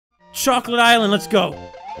Chocolate Island, let's go.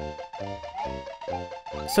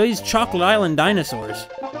 So these Chocolate Island dinosaurs.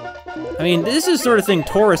 I mean, this is the sort of thing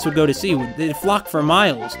tourists would go to see. They'd flock for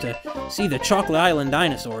miles to see the Chocolate Island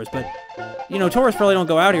dinosaurs, but, you know, tourists probably don't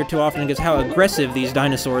go out here too often because how aggressive these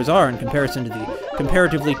dinosaurs are in comparison to the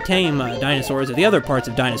comparatively tame dinosaurs of the other parts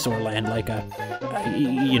of dinosaur land, like,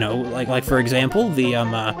 you know, like for example, the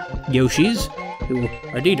Yoshis, who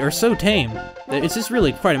are so tame. It's just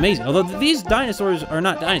really quite amazing. Although these dinosaurs are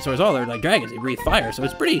not dinosaurs at all, they're like dragons, they breathe fire, so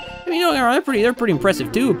it's pretty, I mean, you know, they're pretty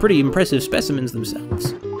impressive too, pretty impressive specimens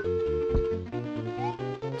themselves.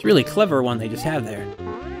 It's a really clever one they just have there.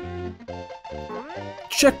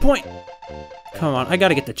 Checkpoint! Come on, I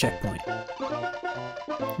gotta get the checkpoint.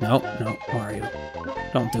 No, Mario.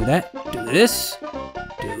 Don't do that. Do this.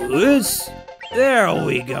 Do this. There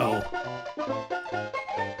we go.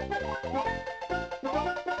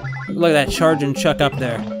 Look at that charging Chuck up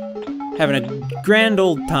there. Having a grand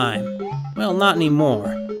old time. Well, not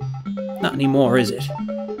anymore. Not anymore, is it?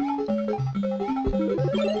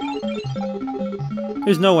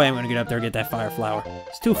 There's no way I'm gonna get up there and get that fire flower.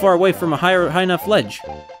 It's too far away from a high enough ledge.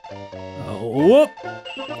 Oh, whoop!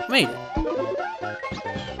 Made it.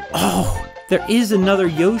 Oh, there is another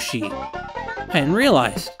Yoshi. I hadn't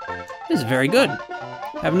realized. This is very good.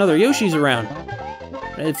 Have another Yoshi's around.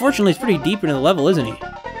 Unfortunately, he's pretty deep into the level, isn't he?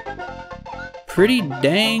 Pretty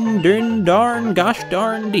darn gosh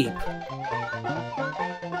darn deep.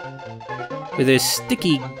 With his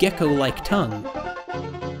sticky gecko-like tongue.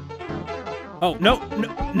 Oh,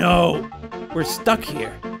 no! We're stuck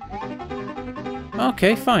here.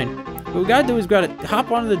 Okay, fine. What we gotta do is we gotta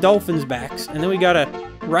hop onto the dolphins' backs, and then we gotta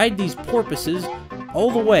ride these porpoises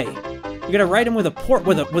all the way. We gotta ride them with a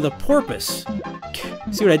porpoise.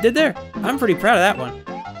 See what I did there? I'm pretty proud of that one.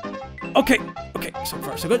 Okay, so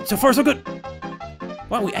far so good, so far so good.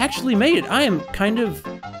 Wow, we actually made it. I am kind of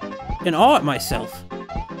in awe at myself.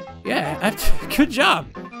 Yeah, good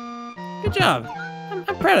job. Good job. I'm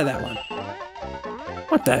proud of that one.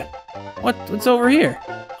 What the? What's over here?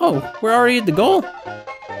 Oh, we're already at the goal?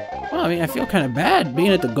 Well, I mean, I feel kind of bad being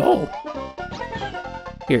at the goal.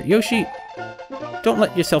 Here, Yoshi, don't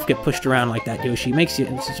let yourself get pushed around like that, Yoshi.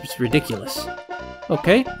 It's ridiculous.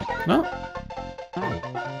 Okay, well.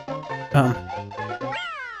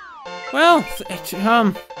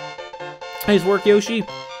 Nice work, Yoshi.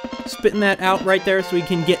 Spitting that out right there so we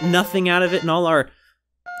can get nothing out of it and all our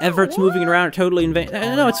efforts moving it around are totally in vain.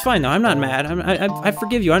 No, it's fine though. I'm not mad. I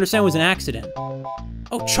forgive you. I understand it was an accident.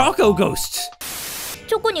 Oh, Choco Ghosts!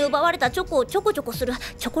 チョコに奪われたチョコをチョコチョコする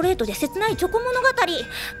チョコレートで切ないチョコ物語。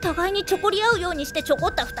互いにチョコり合うようにしてチョコ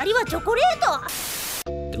った二人はチョコレート。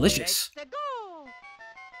Delicious.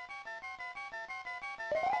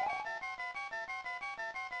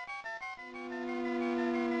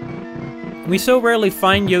 We so rarely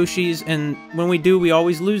find Yoshis, and when we do, we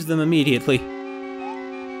always lose them immediately.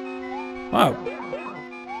 Wow.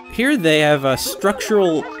 Here they have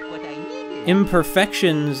structural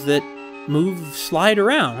imperfections that slide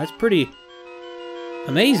around. That's pretty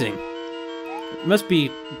amazing. It must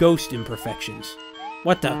be ghost imperfections.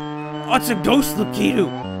 What the? Oh, it's a ghost Lakitu!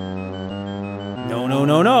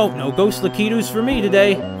 No ghost Lakitus for me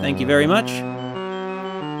today. Thank you very much.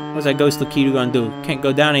 What's that ghost Lakitu gonna do? Can't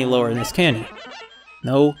go down any lower than this, can he?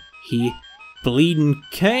 No, he bleeding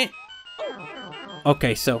can't.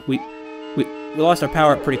 Okay, so we lost our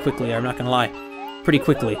power up pretty quickly, I'm not gonna lie. Pretty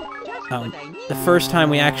quickly. The first time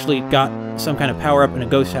we actually got some kind of power up in a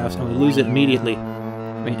ghost house and we lose it immediately.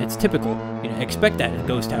 I mean, it's typical. You know, expect that in a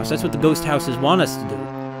ghost house. That's what the ghost houses want us to do.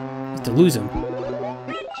 Is to lose them.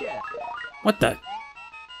 What the?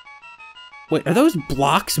 Wait, are those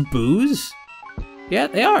blocks booze? Yeah,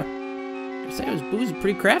 they are. I say those boos are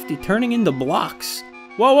pretty crafty, turning into blocks.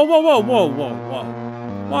 Whoa.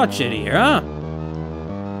 Watch it here, huh?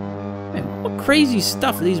 Man, what crazy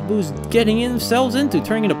stuff are these boos getting themselves into,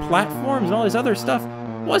 turning into platforms and all this other stuff.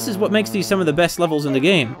 Well, this is what makes these some of the best levels in the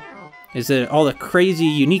game. Is that all the crazy,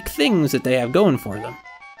 unique things that they have going for them.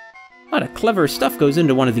 A lot of clever stuff goes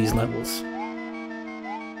into one of these levels.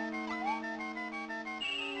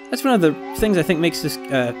 That's one of the things I think makes this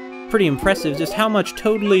pretty impressive, just how much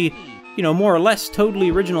totally, you know, more or less totally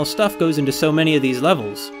original stuff goes into so many of these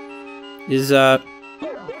levels. I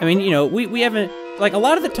mean, you know, we haven't, like, a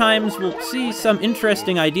lot of the times we'll see some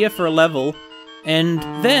interesting idea for a level, and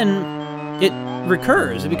then it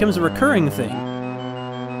recurs, it becomes a recurring thing.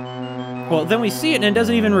 Well, then we see it and it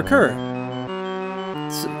doesn't even recur.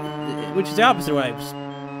 Which is the opposite of what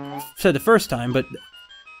I said the first time, but...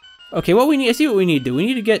 Okay, what we need, I see what we need to do. We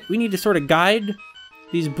need to sort of guide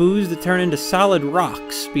these boos that turn into solid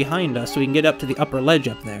rocks behind us so we can get up to the upper ledge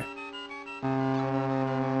up there.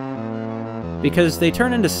 because they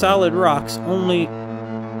turn into solid rocks only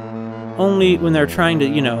when they're trying to,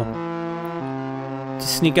 you know, to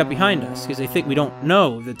sneak up behind us, because they think we don't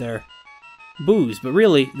know that they're boos, but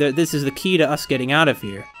really, this is the key to us getting out of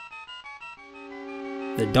here.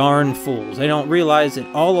 The darn fools. They don't realize that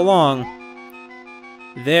all along,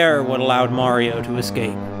 they're what allowed Mario to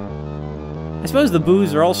escape. I suppose the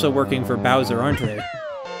boos are also working for Bowser, aren't they?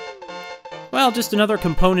 Well, just another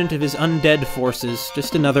component of his undead forces.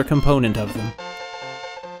 Just another component of them.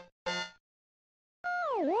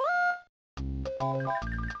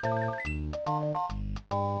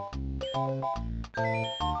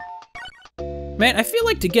 Man, I feel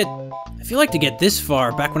like to get this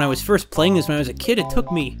far, back when I was first playing this when I was a kid, it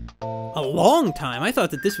took me a long time. I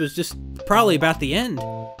thought that this was just probably about the end.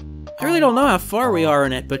 I really don't know how far we are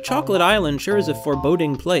in it, but Chocolate Island sure is a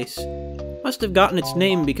foreboding place. Must have gotten its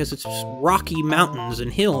name because its rocky mountains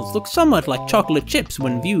and hills look somewhat like chocolate chips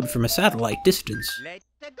when viewed from a satellite distance.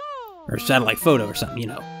 Or a satellite photo or something, you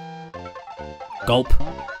know. Gulp.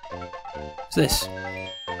 What's this?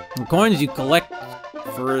 The coins you collect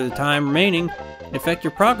for the time remaining affect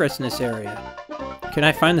your progress in this area. Can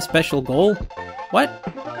I find the special goal? What?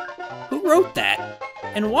 Who wrote that?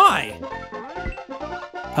 And why?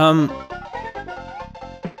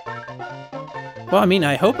 Well, I mean,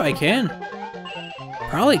 I hope I can.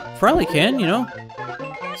 Probably can, you know.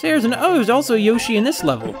 See, there's there's also Yoshi in this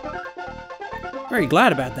level. Very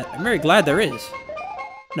glad about that. I'm very glad there is.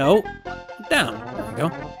 No. Down. There we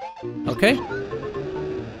go. Okay.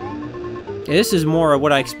 Okay, this is more of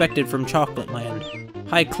what I expected from Chocolate Land.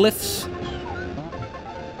 High cliffs.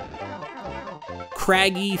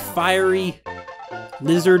 Craggy, fiery,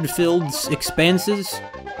 lizard-filled expanses.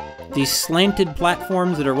 These slanted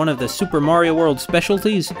platforms that are one of the Super Mario World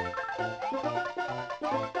specialties.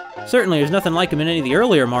 Certainly, there's nothing like them in any of the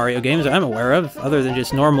earlier Mario games I'm aware of, other than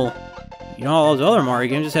just normal... You know, all those other Mario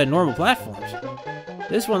games just had normal platforms.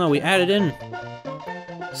 This one, though, we added in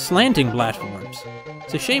slanting platforms.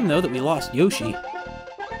 It's a shame, though, that we lost Yoshi.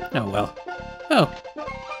 Oh, well. Oh.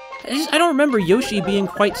 I don't remember Yoshi being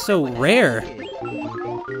quite so rare.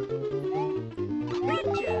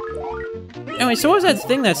 Anyway, so what was that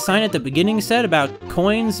thing that sign at the beginning said about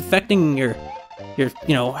coins affecting your, you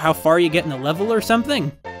know, how far you get in the level or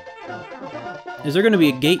something? Is there going to be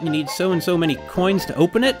a gate and you need so and so many coins to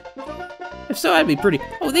open it? If so, that'd be pretty...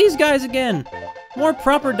 Oh, these guys again! More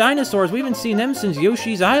proper dinosaurs. We haven't seen them since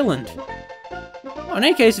Yoshi's Island. Well, in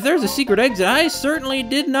any case, if there's a secret exit, I certainly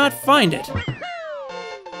did not find it.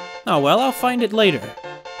 Oh well, I'll find it later.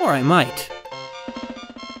 Or I might.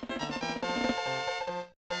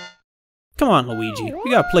 Come on, Luigi. We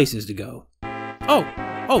got places to go.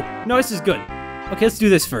 Oh! No, this is good. Okay, let's do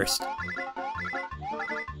this first.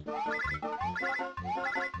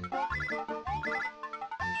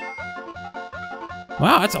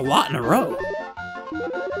 Wow, that's a lot in a row.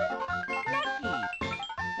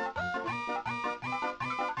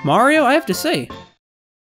 Mario, I have to say,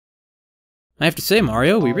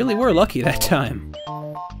 Mario, we really were lucky that time.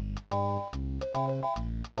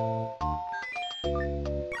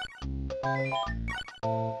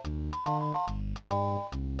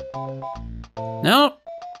 No,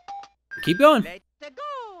 keep going.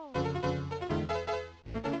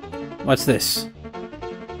 What's this?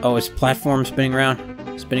 Oh, it's platform spinning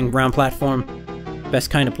around. Spinning brown platform. Best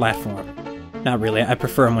kind of platform. Not really, I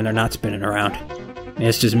prefer them when they're not spinning around.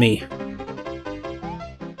 It's just me.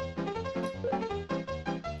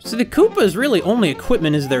 So the Koopa's really only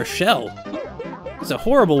equipment is their shell. It's a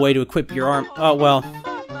horrible way to equip your arm. Oh, well.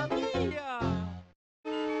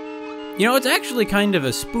 You know, it's actually kind of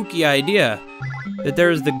a spooky idea that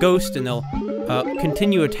there's the ghost and they'll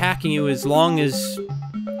continue attacking you as long as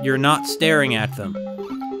you're not staring at them.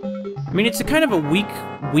 I mean, it's a kind of a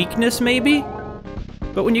weakness, maybe?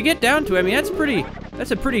 But when you get down to it, I mean, that's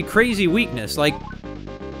a pretty crazy weakness, like...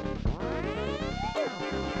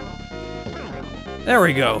 There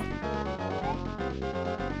we go.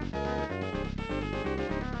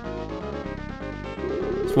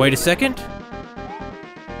 Let's wait a second.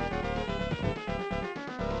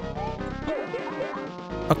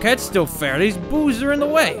 Okay, it's still fair. These boos are in the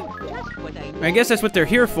way. I guess that's what they're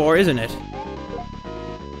here for, isn't it?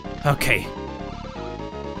 Okay.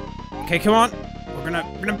 Okay, come on. We're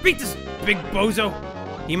gonna beat this big bozo.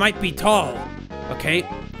 He might be tall. Okay?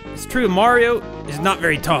 It's true, Mario is not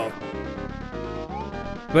very tall.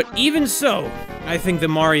 But even so, I think that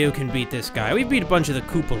Mario can beat this guy. We beat a bunch of the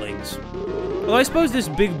Koopalings. Well, I suppose this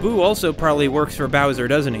big boo also probably works for Bowser,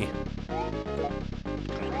 doesn't he?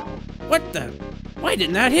 What the? Why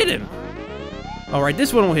didn't that hit him? Alright,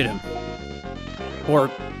 this one will hit him.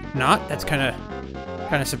 Or not, that's kinda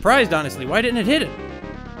Kind of surprised, honestly. Why didn't it hit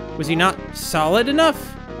him? Was he not solid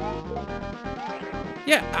enough?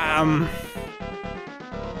 Yeah,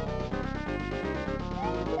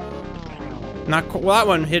 well, that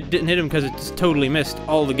one didn't hit him because it just totally missed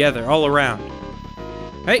altogether, all around.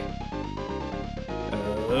 Hey!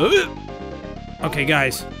 Okay,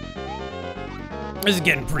 guys. This is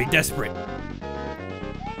getting pretty desperate.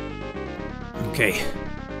 Okay.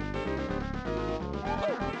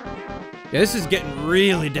 Yeah, this is getting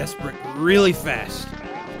really desperate, really fast.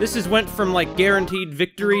 This has went from, like, guaranteed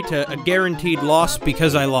victory to a guaranteed loss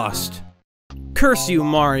because I lost. Curse you,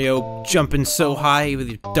 Mario, jumping so high with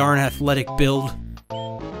your darn athletic build.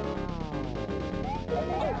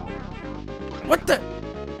 What the?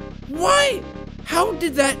 Why? How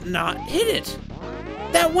did that not hit it?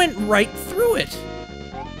 That went right through it.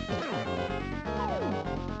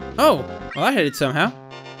 Oh, well, I hit it somehow.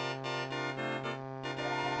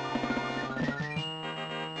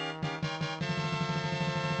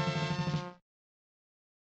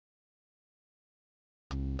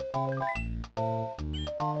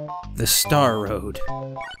 The Star Road.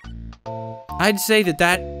 I'd say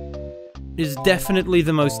that is definitely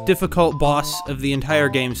the most difficult boss of the entire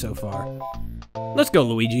game so far. Let's go,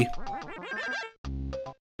 Luigi.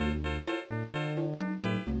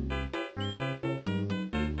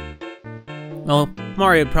 Well,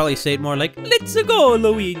 Mario would probably say it more like, "Let's go,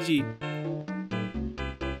 Luigi."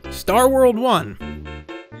 Star World 1.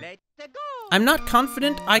 I'm not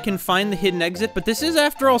confident I can find the hidden exit, but this is,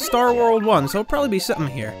 after all, Star World 1, so it'll probably be something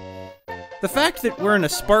here. The fact that we're in a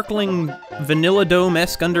sparkling vanilla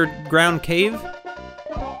dome-esque underground cave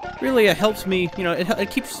really helps me, you know, it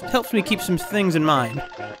helps me keep some things in mind.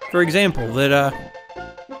 For example, that,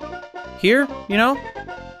 here, you know,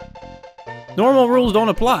 normal rules don't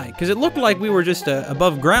apply, because it looked like we were just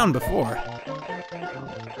above ground before.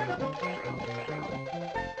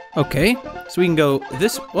 Okay, so we can go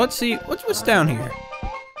this, let's see, what's down here?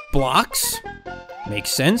 Blocks? Makes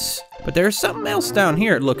sense, but there's something else down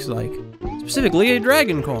here, it looks like. Specifically, a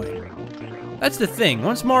dragon coin. That's the thing,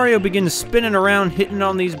 once Mario begins spinning around hitting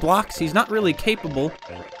on these blocks, he's not really capable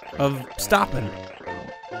of stopping.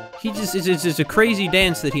 It's just a crazy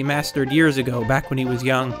dance that he mastered years ago, back when he was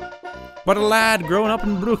young. But a lad growing up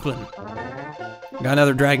in Brooklyn. Got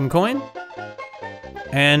another dragon coin.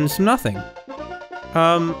 And some nothing.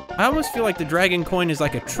 I almost feel like the dragon coin is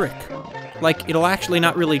like a trick. Like, it'll actually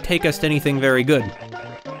not really take us to anything very good.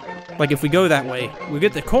 Like, if we go that way, we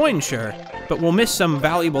get the coin, sure, but we'll miss some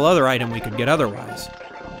valuable other item we could get otherwise.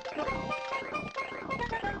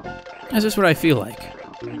 That's just what I feel like.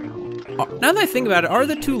 Now that I think about it, are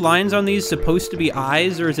the two lines on these supposed to be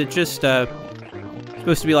eyes, or is it just,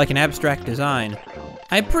 supposed to be like an abstract design?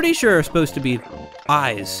 I'm pretty sure it's supposed to be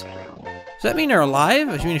eyes. Does that mean they're alive?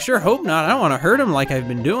 I mean, I sure hope not. I don't want to hurt them like I've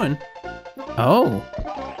been doing. Oh.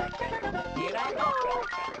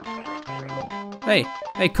 Hey,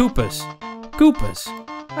 Koopas. Koopas,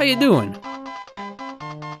 how you doing?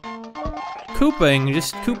 Koopaing,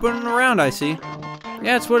 just Koopaing around, I see.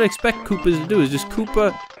 Yeah, that's what I expect Koopas to do, is just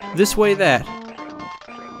Koopa this way, that.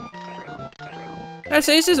 I'd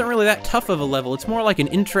say this isn't really that tough of a level. It's more like an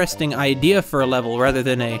interesting idea for a level rather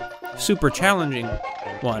than a super challenging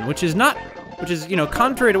one, which is, you know,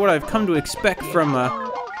 contrary to what I've come to expect from the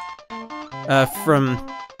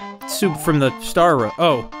Star Road.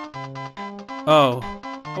 Oh,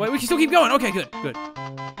 wait, we can still keep going. Okay, good.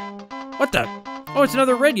 What the? Oh, it's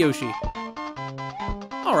another red Yoshi.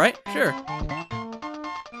 Alright, sure.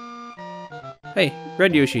 Hey,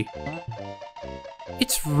 red Yoshi.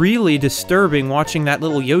 It's really disturbing watching that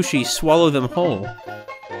little Yoshi swallow them whole.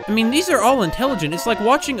 I mean, these are all intelligent. It's like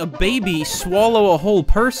watching a baby swallow a whole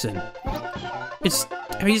person. It's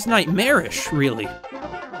nightmarish, really.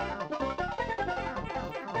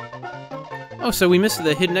 Oh, so we missed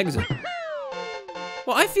the hidden exit.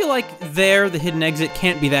 Well, I feel like the hidden exit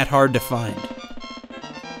can't be that hard to find.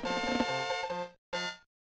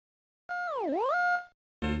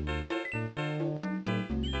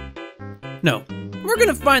 No, we're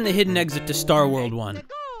gonna find the hidden exit to Star World 1.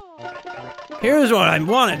 Here's what I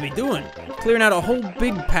want to be doing. Clearing out a whole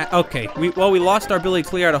big path. Okay, we lost our ability to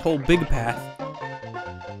clear out a whole big path.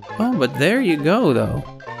 Oh, but there you go, though.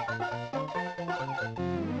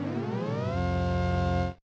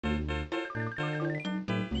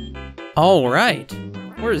 Alright,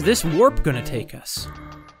 where is this warp gonna take us?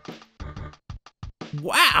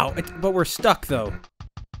 Wow, but we're stuck though.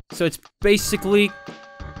 So it's basically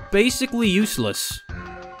useless.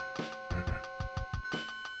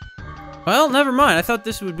 Well, never mind, I thought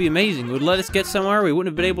this would be amazing. It would let us get somewhere we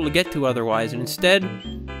wouldn't have been able to get to otherwise, and instead,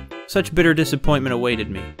 such bitter disappointment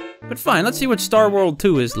awaited me. But fine, let's see what Star World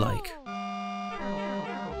 2 is like.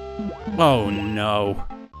 Oh no.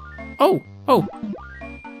 Oh!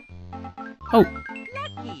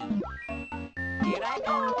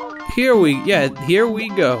 Here we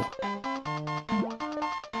go.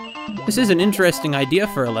 This is an interesting idea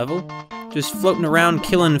for a level. Just floating around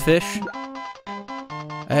killing fish.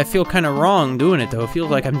 I feel kind of wrong doing it though. It feels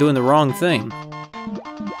like I'm doing the wrong thing.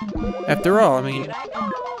 After all, I mean,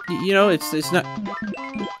 you know, it's not.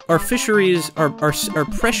 Our fisheries are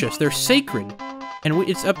precious. They're sacred, and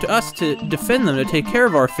it's up to us to defend them, to take care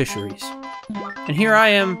of our fisheries. And here I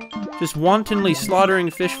am, just wantonly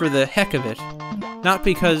slaughtering fish for the heck of it, not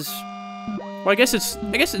because. Well, I guess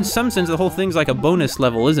in some sense the whole thing's like a bonus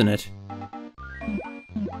level, isn't it?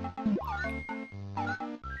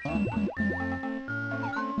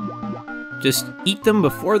 Just eat them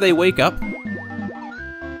before they wake up?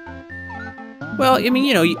 Well, I mean,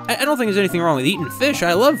 you know, I don't think there's anything wrong with eating fish.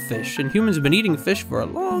 I love fish, and humans have been eating fish for a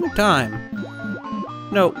long time.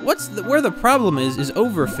 No, where the problem is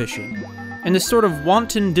overfishing. And this sort of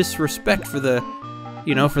wanton disrespect for the,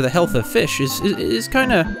 you know, for the health of fish is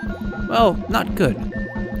kind of, well, not good.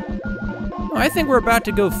 Well, I think we're about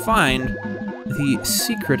to go find the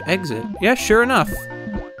secret exit. Yeah, sure enough.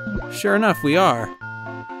 Sure enough, we are.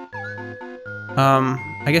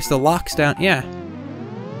 I guess the lock's down, yeah.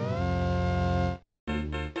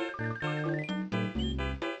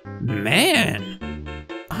 Man,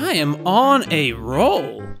 I am on a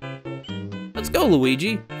roll. Let's go,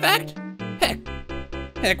 Luigi. Fact?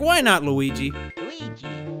 Heck, why not, Luigi?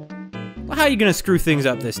 Well, how are you gonna screw things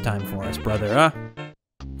up this time for us, brother, huh?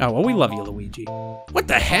 Oh, well, we love you, Luigi. What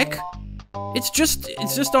the heck? It's just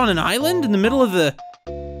on an island in the middle of the...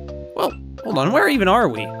 Well, hold on, where even are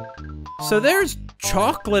we? So there's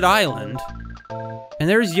Chocolate Island, and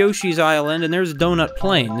there's Yoshi's Island, and there's Donut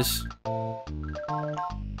Plains.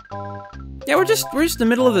 Yeah, we're just in the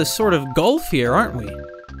middle of this sort of gulf here, aren't we?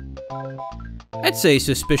 I'd say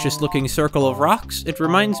suspicious-looking circle of rocks. It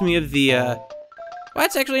reminds me of the, well,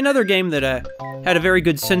 that's actually another game that, had a very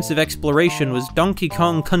good sense of exploration, was Donkey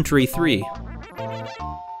Kong Country 3.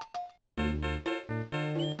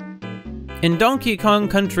 In Donkey Kong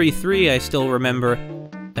Country 3, I still remember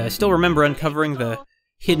uncovering the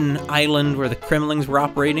hidden island where the Kremlings were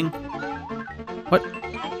operating. What?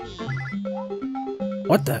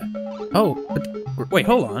 What the? Oh, wait,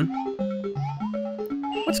 hold on.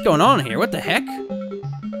 What's going on here? What the heck?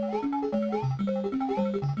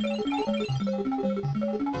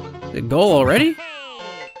 The goal already?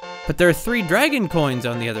 But there are 3 dragon coins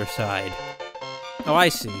on the other side. Oh, I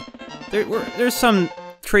see. There's some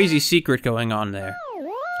crazy secret going on there.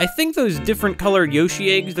 I think those different colored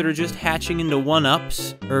Yoshi eggs that are just hatching into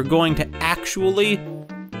 1-ups are going to actually,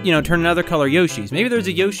 you know, turn another color Yoshis. Maybe there's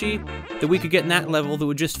a Yoshi that we could get in that level that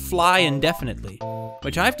would just fly indefinitely.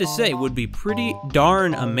 Which I have to say would be pretty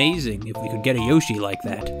darn amazing if we could get a Yoshi like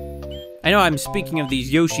that. I know I'm speaking of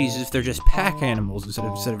these Yoshis as if they're just pack animals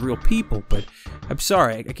instead of real people, but I'm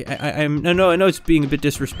sorry. I know it's being a bit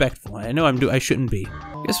disrespectful. I know I shouldn't be.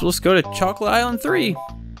 I guess we'll just go to Chocolate Island 3.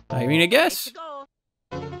 I mean, I guess.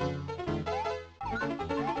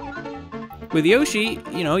 With Yoshi,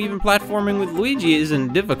 you know, even platforming with Luigi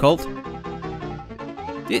isn't difficult.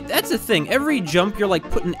 That's the thing. Every jump, you're like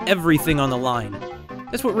putting everything on the line.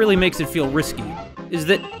 That's what really makes it feel risky, is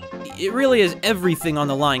that it really is everything on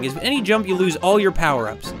the line. Because any jump, you lose all your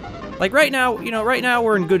power-ups. Like right now, you know, right now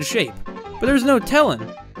we're in good shape. But there's no telling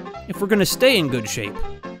if we're gonna stay in good shape.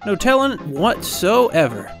 No telling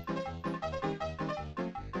whatsoever.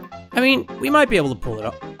 I mean, we might be able to pull it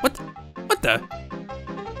up. What the?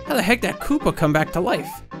 How the heck did that Koopa come back to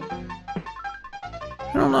life?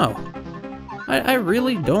 I don't know. I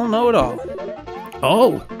really don't know at all.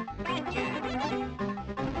 Oh!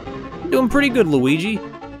 Doing pretty good, Luigi.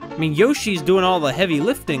 I mean, Yoshi's doing all the heavy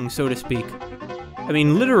lifting, so to speak. I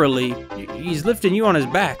mean, literally, he's lifting you on his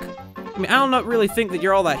back. I mean, I don't really think that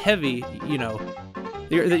you're all that heavy, you know.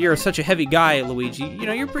 That you're such a heavy guy, Luigi. You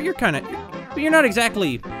know, you're kind of... You're not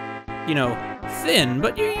exactly, you know, thin,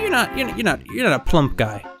 but you're not a plump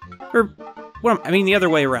guy. Or, well, I mean the other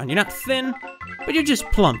way around. You're not thin, but you're just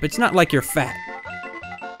plump. It's not like you're fat.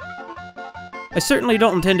 I certainly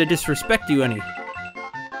don't intend to disrespect you any.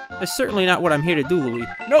 That's certainly not what I'm here to do, Louis.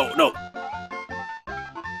 No!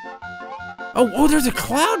 Oh, there's a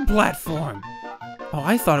cloud platform! Oh,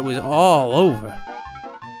 I thought it was all over.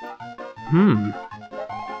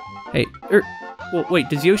 Hey, well, wait,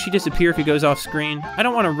 does Yoshi disappear if he goes off screen? I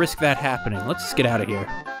don't want to risk that happening. Let's just get out of here.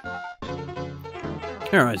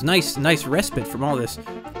 There was nice respite from all this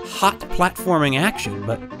hot platforming action,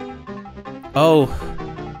 but... Oh,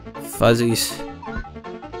 fuzzies.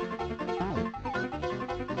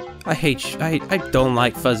 I don't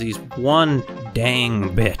like fuzzies one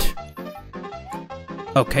dang bit.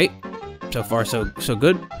 Okay, so far so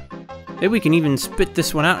good. Maybe we can even spit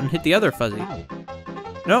this one out and hit the other fuzzy.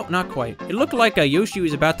 No, not quite. It looked like Yoshi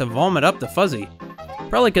was about to vomit up the fuzzy.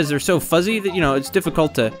 Probably because they're so fuzzy that, you know, it's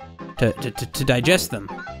difficult to digest them.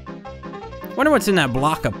 Wonder what's in that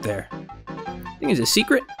block up there. Think it's a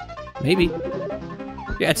secret? Maybe.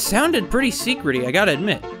 Yeah, it sounded pretty secrety, I gotta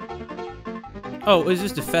admit. Oh, is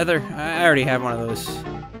this a feather? I already have one of those.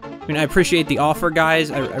 I mean, I appreciate the offer,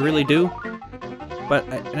 guys. I really do. But,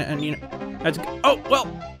 and you know, that's... Oh, well!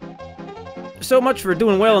 So much for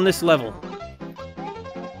doing well in this level.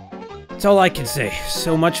 That's all I can say.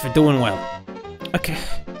 So much for doing well. Okay,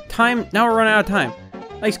 time. Now we're running out of time.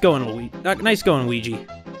 Nice going, Luigi. Nice going, Luigi.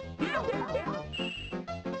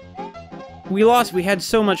 We lost. We had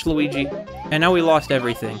so much Luigi, and now we lost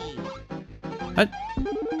everything.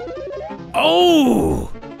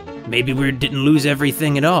 Oh! Maybe we didn't lose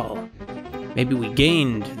everything at all. Maybe we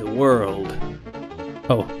gained the world.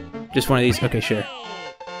 Oh, just one of these. Okay, sure.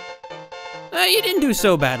 You didn't do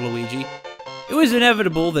so bad, Luigi. It was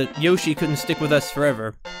inevitable that Yoshi couldn't stick with us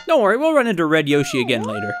forever. Don't worry, we'll run into Red Yoshi again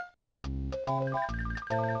later.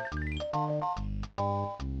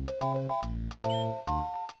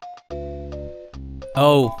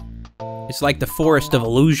 Oh, it's like the Forest of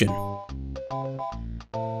Illusion.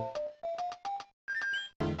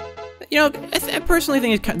 You know, I personally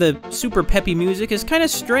think the super peppy music is kind of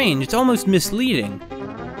strange. It's almost misleading.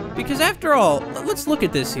 Because after all, let's look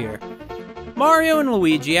at this here. Mario and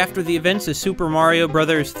Luigi, after the events of Super Mario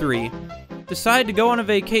Bros. 3, decide to go on a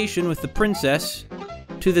vacation with the princess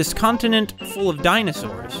to this continent full of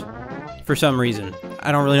dinosaurs. For some reason.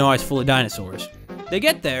 I don't really know why it's full of dinosaurs. They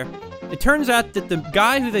get there. It turns out that the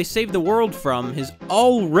guy who they saved the world from has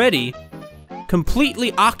already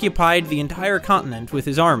completely occupied the entire continent with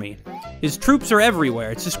his army. His troops are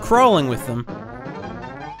everywhere. It's just crawling with them.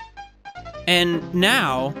 And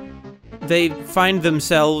now, they find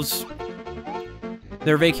themselves...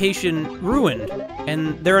 their vacation ruined,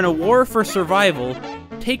 and they're in a war for survival,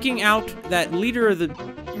 taking out that leader of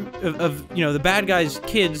the bad guys'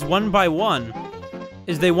 kids one by one,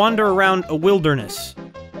 as they wander around a wilderness.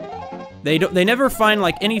 They never find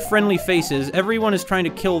like any friendly faces. Everyone is trying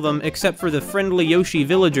to kill them except for the friendly Yoshi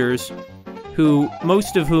villagers, who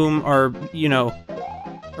most of whom are, you know,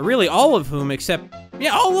 really all of whom except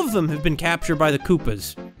all of them have been captured by the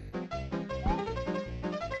Koopas.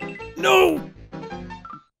 No.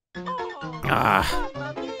 I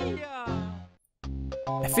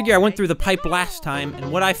figure I went through the pipe last time,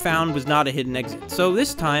 and what I found was not a hidden exit. So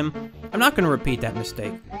this time, I'm not going to repeat that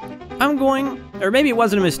mistake. I'm going, or maybe it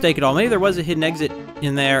wasn't a mistake at all. Maybe there was a hidden exit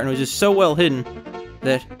in there, and it was just so well hidden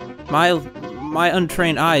that my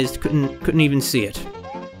untrained eyes couldn't even see it.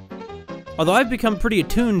 Although I've become pretty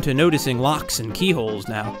attuned to noticing locks and keyholes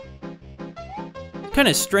now. Kind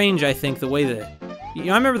of strange, I think, the way that... You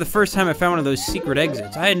know, I remember the first time I found one of those secret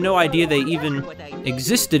exits. I had no idea they even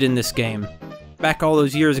existed in this game, back all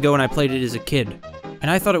those years ago when I played it as a kid. And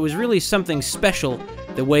I thought it was really something special,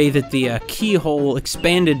 the way that the keyhole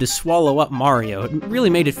expanded to swallow up Mario. It really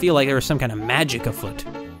made it feel like there was some kind of magic afoot.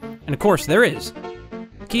 And of course, there is.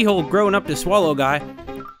 The keyhole growing up to swallow guy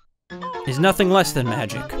is nothing less than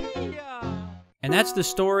magic. And that's the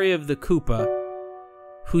story of the Koopa,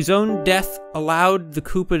 whose own death allowed the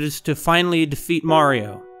Koopas to finally defeat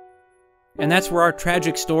Mario. And that's where our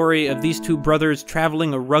tragic story of these two brothers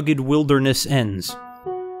traveling a rugged wilderness ends.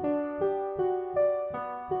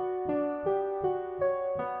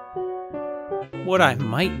 What I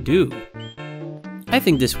might do... I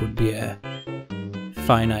think this would be a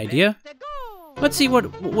fine idea. Let's see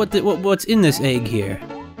what's in this egg here.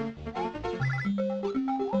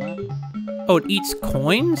 Oh, it eats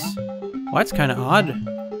coins? Well, that's kind of odd.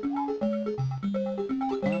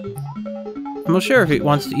 I'm not sure if it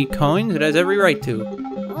wants to eat coins. It has every right to.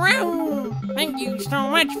 Wow! Thank you so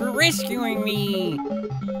much for rescuing me!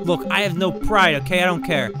 Look, I have no pride, okay? I don't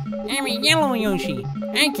care. I'm a yellow Yoshi.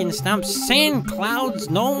 I can stomp sand clouds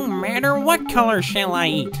no matter what color shall I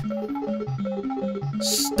eat.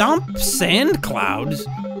 Stomp sand clouds?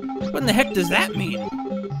 What in the heck does that mean?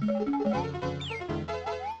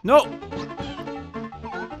 No!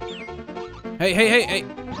 Hey.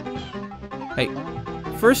 Hey,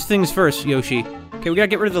 first things first, Yoshi. Okay, we gotta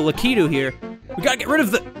get rid of the Lakitu here. We gotta get rid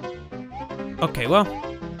of the... Okay, well,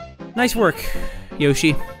 nice work,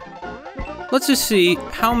 Yoshi. Let's just see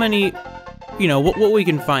how many, you know, what we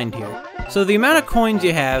can find here. So the amount of coins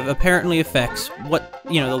you have apparently affects what,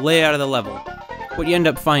 you know, the layout of the level. What you end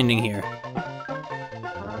up finding here.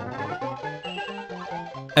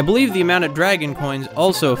 I believe the amount of dragon coins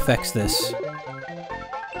also affects this.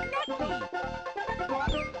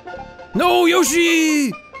 No,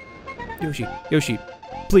 Yoshi! Yoshi,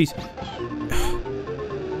 please.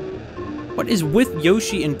 What is with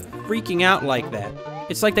Yoshi and freaking out like that?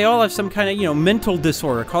 It's like they all have some kind of, you know, mental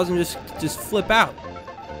disorder, causing them to just flip out.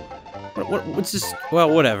 What's this? Well,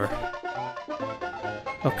 whatever.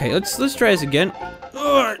 Okay, let's try this again.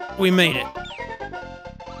 Ugh, we made it.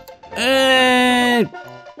 And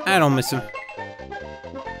I don't miss him.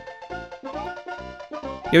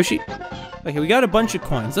 Yoshi. Okay, we got a bunch of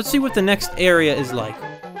coins. Let's see what the next area is like.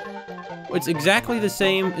 It's exactly the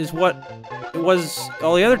same as what it was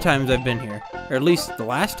all the other times I've been here. Or at least the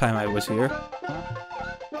last time I was here.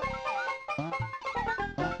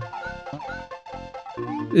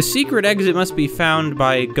 The secret exit must be found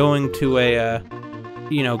by going to a,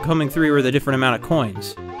 you know, coming through with a different amount of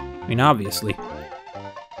coins. I mean, obviously.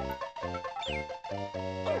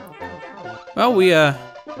 Well, we,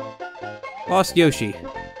 lost Yoshi.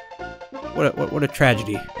 What a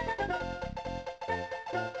tragedy.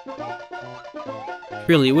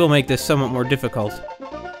 Really, it will make this somewhat more difficult.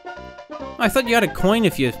 I thought you had a coin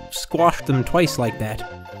if you squashed them twice like that.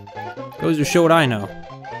 Goes to show what I know.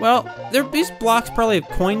 Well, these blocks probably have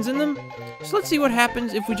coins in them, so let's see what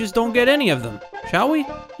happens if we just don't get any of them. Shall we?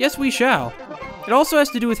 Yes, we shall. It also has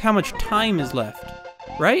to do with how much time is left.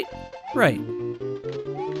 Right? Right.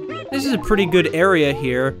 This is a pretty good area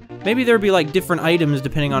here. Maybe there'd be like different items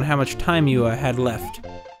depending on how much time you had left.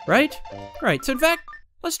 Right? Right, so in fact,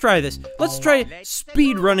 let's try this. Let's try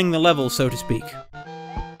speed running the level, so to speak.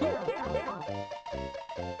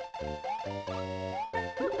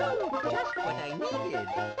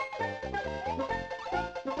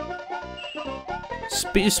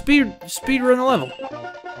 Speed run the level.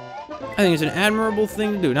 I think it's an admirable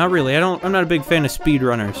thing to do. Not really. I'm not a big fan of speed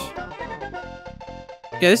runners.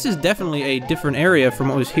 Yeah, this is definitely a different area from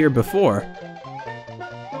what was here before.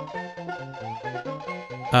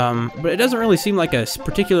 But it doesn't really seem like a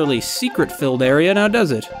particularly secret-filled area now,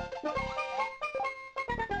 does it?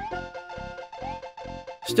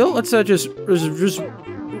 Still, let's just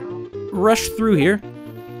rush through here.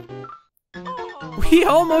 We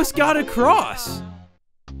almost got across.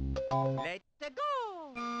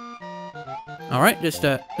 All right, let's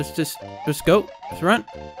go. Let's run.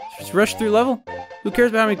 Just rush through level. Who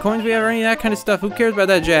cares about how many coins we have or any of that kind of stuff? Who cares about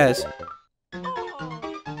that jazz?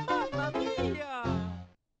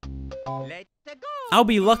 I'll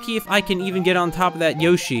be lucky if I can even get on top of that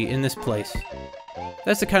Yoshi in this place.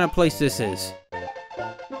 That's the kind of place this is.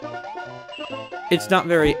 It's not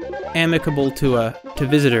very amicable to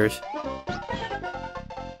visitors.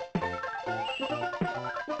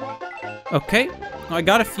 Okay, well, I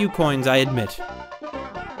got a few coins, I admit.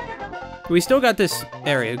 We still got this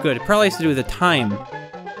area, good. It probably has to do with the time,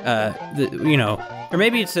 you know. Or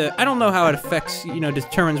maybe it's I don't know how it affects, you know,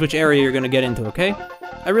 determines which area you're gonna get into, okay?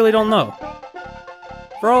 I really don't know.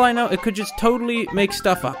 For all I know, it could just totally make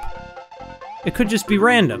stuff up. It could just be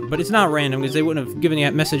random, but it's not random because they wouldn't have given you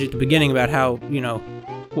that message at the beginning about how, you know,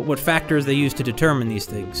 what factors they use to determine these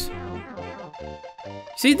things.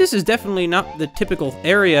 See, this is definitely not the typical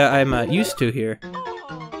area I'm used to here.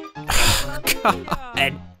 God.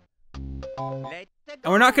 And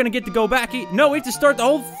we're not gonna get to go back. No, we have to start the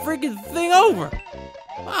whole freaking thing over.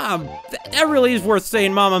 That really is worth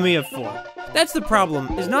saying Mamma Mia for. That's the problem.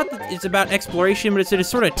 It's not that it's about exploration, but it's a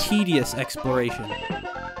sort of tedious exploration.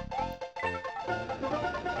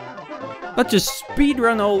 Let's just speed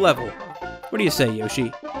run the whole level. What do you say,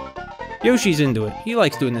 Yoshi? Yoshi's into it. He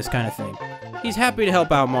likes doing this kind of thing. He's happy to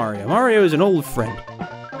help out Mario. Mario is an old friend.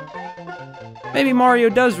 Maybe Mario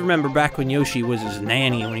does remember back when Yoshi was his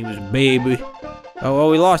nanny when he was a baby. Oh, well,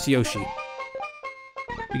 we lost Yoshi.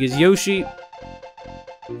 Because Yoshi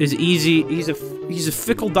is easy. He's a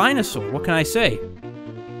fickle dinosaur. What can I say?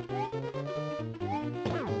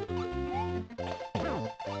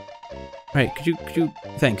 Alright, could you,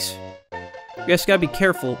 thanks. You guys gotta be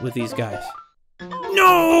careful with these guys.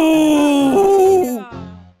 No!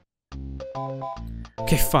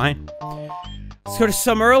 Okay, fine. Let's go to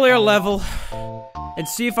some earlier level and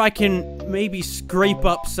see if I can maybe scrape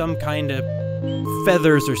up some kind of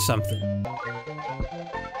feathers or something.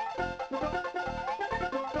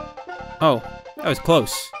 Oh, that was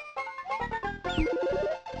close.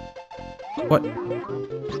 What?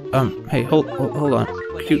 Hey, hold on.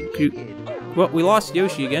 What? We lost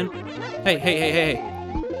Yoshi again. Hey.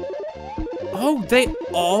 Oh, they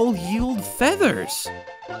all yield feathers.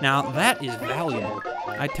 Now, that is valuable.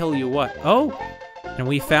 I tell you what. Oh, and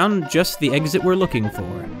we found just the exit we're looking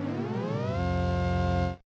for.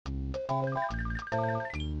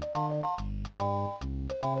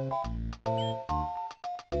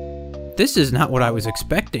 This is not what I was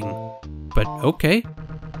expecting, but okay.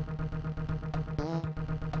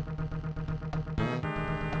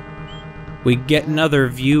 We get another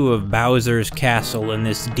view of Bowser's castle in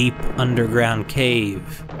this deep underground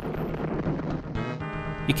cave.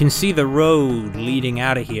 You can see the road leading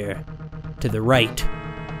out of here, to the right.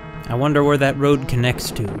 I wonder where that road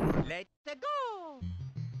connects to. Let's go!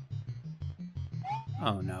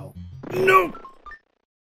 Oh no. No!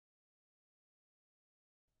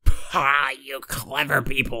 Ha, you clever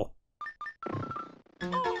people.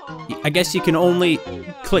 I guess you can only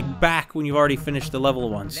click back when you've already finished the level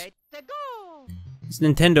once. Let's go! It's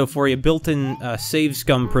Nintendo for you, built-in save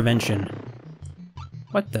scum prevention.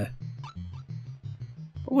 What the?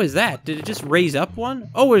 What was that? Did it just raise up one?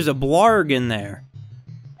 Oh, there's a blarg in there.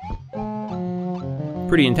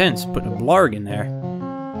 Pretty intense, putting a blarg in there.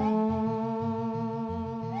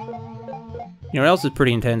 You know what else is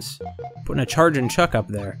pretty intense? Putting a charging chuck up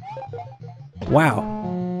there. Wow.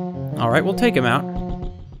 Alright, we'll take him out.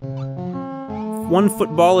 One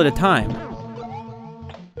football at a time.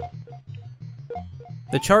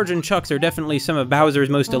 The charging chucks are definitely some of Bowser's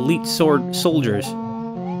most elite soldiers.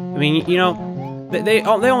 I mean, you know, they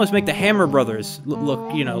almost make the Hammer Brothers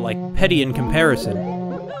look, you know, like petty in comparison.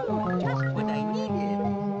 Just what I needed.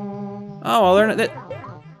 Oh, well, they're not...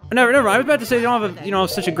 Never. I was about to say they don't have, you know,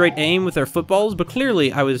 such a great aim with their footballs, but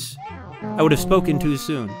clearly I would have spoken too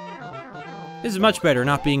soon. This is much better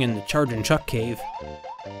not being in the Charging Chuck cave.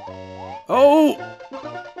 Oh!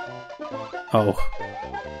 Oh.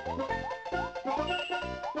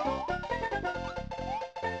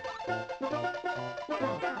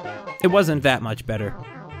 It wasn't that much better.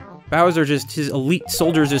 Bowser his elite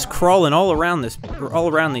soldiers just crawling all around these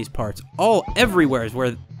parts. Everywhere is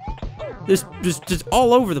where this just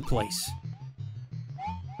all over the place.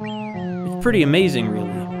 It's pretty amazing, really.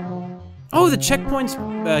 Oh, the checkpoints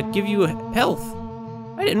give you health.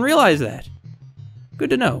 I didn't realize that. Good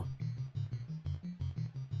to know.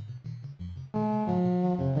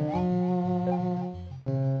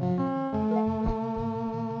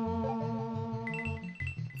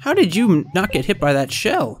 How did you not get hit by that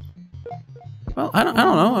shell? Well, I don't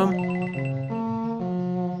know.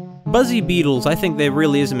 Buzzy beetles, I think there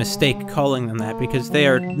really is a mistake calling them that, because they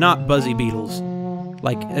are not buzzy beetles.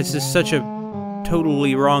 Like, it's just such a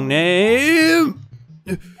totally wrong name.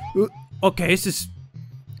 Okay, this is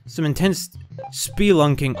some intense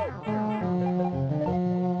spelunking.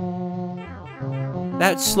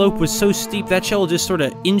 That slope was so steep, that shell just sort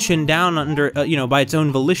of inching down under, you know, by its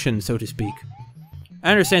own volition, so to speak. I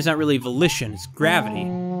understand it's not really volition, it's gravity.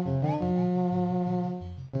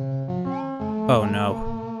 Oh no.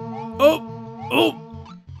 Oh!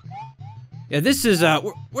 Yeah, this is,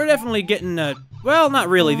 we're definitely getting, well, not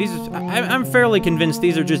really. I'm fairly convinced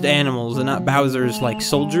these are just animals and not Bowser's, like,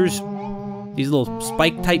 soldiers. These little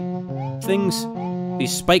spike-type things.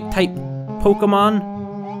 These spike-type Pokemon.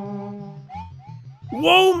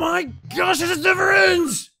 Whoa, my gosh, this never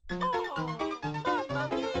ends!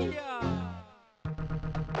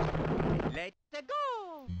 Let's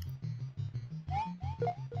go!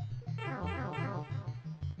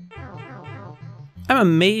 I'm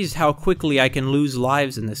amazed how quickly I can lose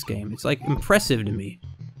lives in this game. It's, like, impressive to me.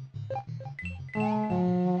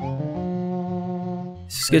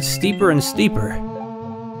 This gets steeper and steeper.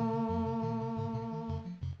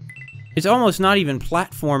 It's almost not even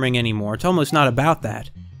platforming anymore. It's almost not about that.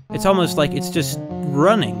 It's almost like it's just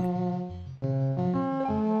running.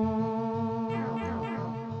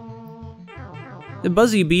 The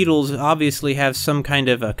Buzzy Beetles obviously have some kind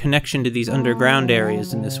of a connection to these underground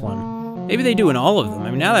areas in this one. Maybe they do in all of them. I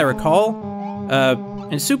mean, now that I recall,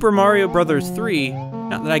 in Super Mario Bros. 3,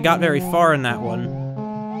 not that I got very far in that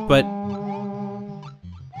one, but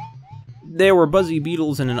there were Buzzy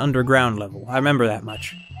Beetles in an underground level. I remember that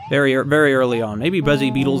much. Very early on. Maybe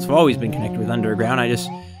Buzzy Beetles have always been connected with underground, I just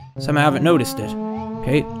somehow haven't noticed it.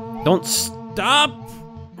 Okay, don't stop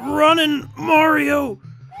running, Mario!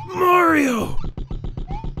 Mario!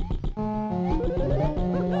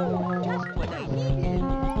 Just what I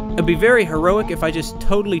needed. It'd be very heroic if I just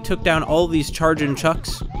totally took down all these charging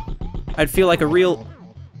chucks. I'd feel like a real,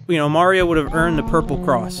 you know, Mario would have earned the purple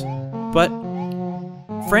cross. But,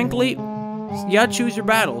 frankly, you gotta choose your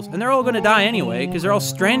battles, and they're all gonna die anyway, because they're all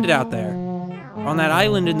stranded out there, on that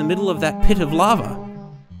island in the middle of that pit of lava.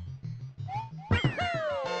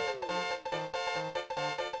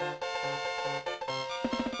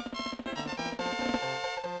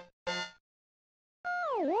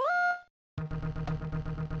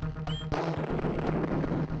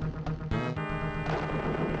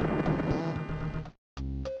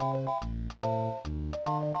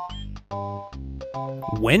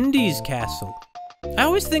 Wendy's castle. I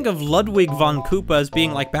always think of Ludwig von Koopa as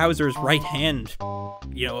being like Bowser's right hand.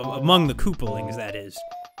 You know, among the Koopalings, that is.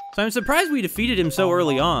 So I'm surprised we defeated him so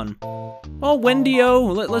early on. Oh,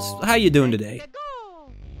 Wendy-o, how you doing today?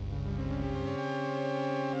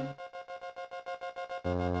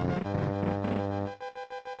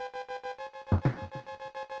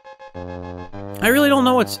 I really don't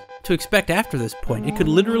know what to expect after this point. It could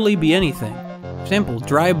literally be anything. For example,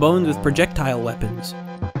 dry bones with projectile weapons.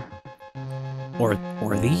 Or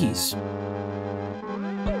these.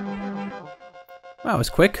 Wow, it was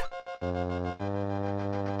quick.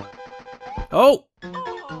 Oh!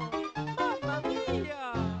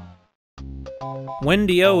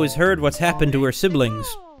 Wendy-o has heard what's happened to her siblings.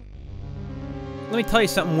 Let me tell you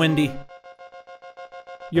something, Wendy.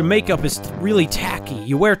 Your makeup is really tacky.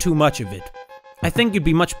 You wear too much of it. I think you'd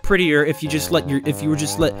be much prettier if you just let your,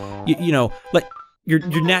 you know, let your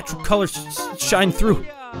natural colors shine through.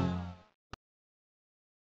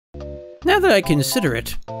 Now that I consider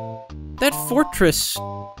it, that fortress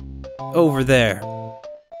over there,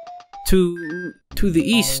 to the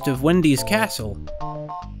east of Wendy's castle,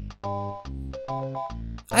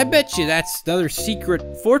 I bet you that's another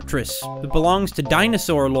secret fortress that belongs to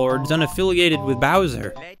dinosaur lords unaffiliated with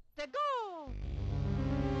Bowser. Let's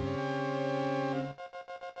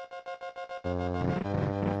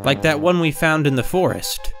go! Like that one we found in the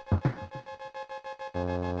forest.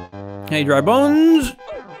 Hey, dry bones!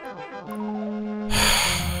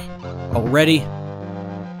 Already?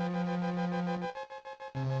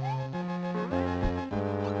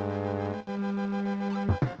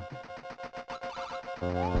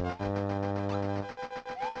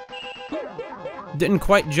 Didn't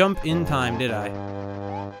quite jump in time, did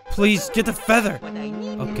I? Please, get the feather!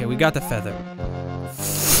 Okay, we got the feather.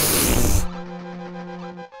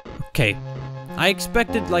 Okay, I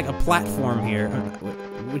expected like a platform here,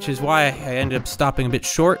 which is why I ended up stopping a bit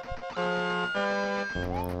short.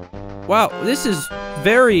 Wow, this is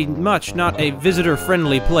very much not a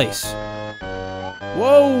visitor-friendly place.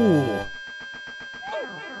 Whoa!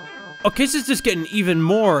 Okay, this is just getting even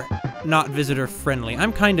more not visitor-friendly.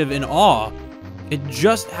 I'm kind of in awe at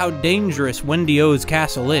just how dangerous Wendy-o's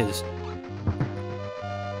castle is.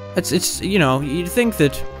 It's, you know, you'd think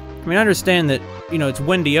that, I mean, I understand that, you know, it's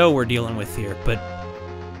Wendy-o we're dealing with here, but,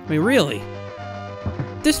 I mean, really,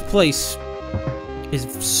 this place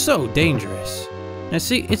is so dangerous. Now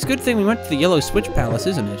see, it's a good thing we went to the Yellow Switch Palace,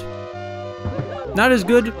 isn't it? Not as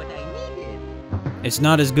good. It's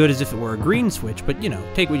not as good as if it were a green switch, but, you know,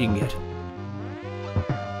 take what you can get.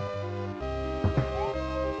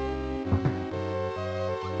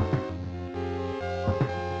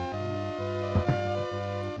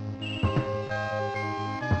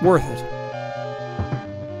 Worth it.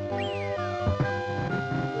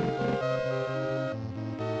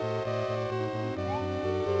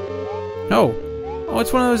 Oh. Oh,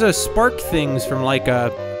 it's one of those spark things from, like,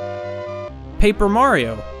 Paper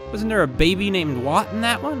Mario. Wasn't there a baby named Watt in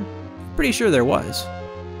that one? Pretty sure there was.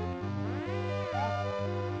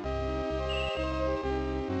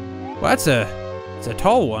 Well, it's a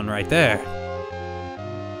tall one right there.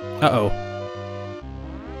 Uh-oh.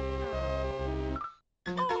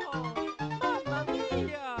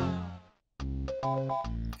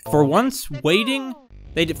 For once, waiting,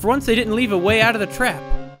 they didn't leave a way out of the trap.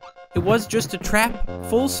 It was just a trap,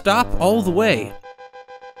 full stop, all the way.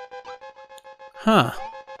 Huh.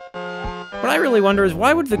 What I really wonder is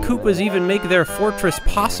why would the Koopas even make their fortress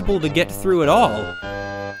possible to get through at all?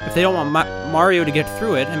 If they don't want Mario to get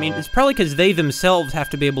through it, I mean, it's probably because they themselves have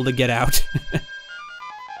to be able to get out. You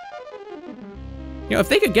know, if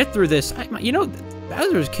they could get through this, you know,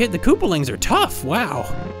 Bowser's kid, the Koopalings are tough, wow.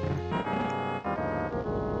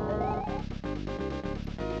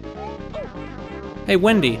 Hey,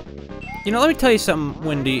 Wendy. You know, let me tell you something,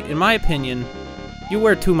 Wendy. In my opinion, you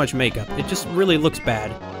wear too much makeup. It just really looks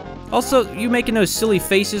bad. Also, you making those silly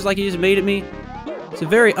faces like you just made at me. It's a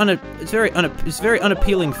very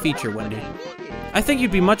unappealing feature, Wendy. I think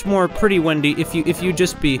you'd be much more pretty, Wendy, if you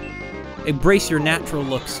just embrace your natural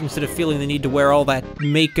looks instead of feeling the need to wear all that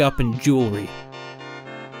makeup and jewelry.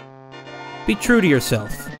 Be true to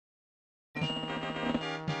yourself.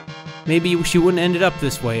 Maybe she wouldn't have ended up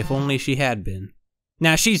this way if only she had been.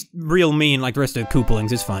 Nah, she's real mean like the rest of the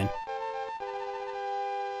Koopalings, it's fine.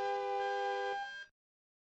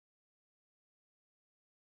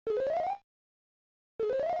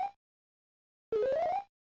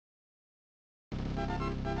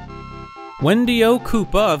 Wendy-o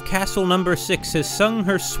Koopa of Castle Number 6 has sung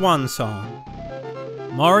her swan song.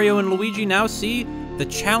 Mario and Luigi now see the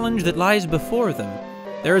challenge that lies before them.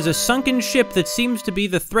 There is a sunken ship that seems to be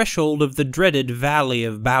the threshold of the dreaded Valley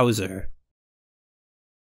of Bowser.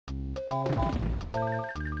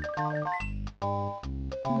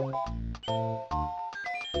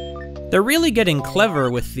 They're really getting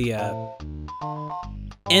clever with the,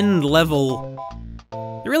 end level.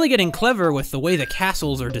 They're really getting clever with the way the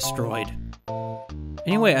castles are destroyed.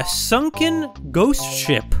 Anyway, a sunken ghost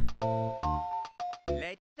ship.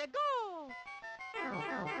 Let's go.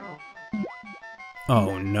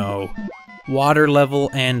 Oh no. Water level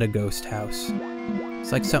and a ghost house.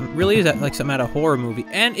 It's like something, really is that like something out of a horror movie.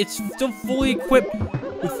 And it's still fully equipped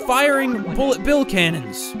with firing bullet bill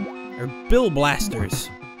cannons. Or bill blasters.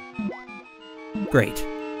 Great.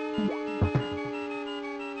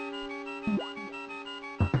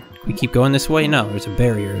 We keep going this way? No, there's a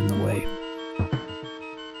barrier in the way.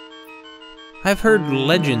 I've heard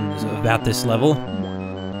legends about this level.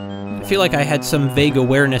 I feel like I had some vague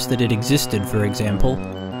awareness that it existed, for example.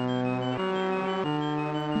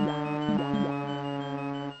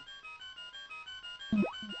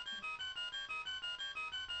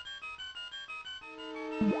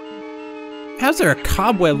 How's there a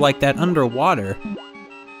cobweb like that underwater?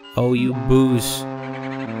 Oh, you boos.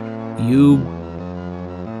 You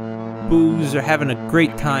boos are having a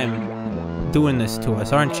great time doing this to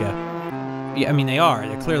us, aren't you? Yeah, I mean, they are.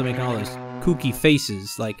 They're clearly making all those kooky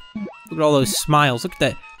faces. Like, look at all those smiles. Look at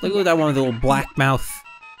that. Look at that one with the little black mouth.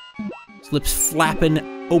 His lips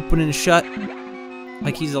flapping, open and shut.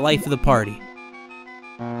 Like he's the life of the party.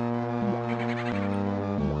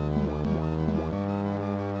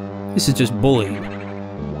 This is just bullying,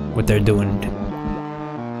 what they're doing.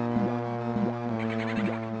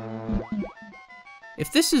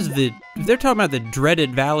 If they're talking about the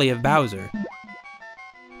dreaded Valley of Bowser,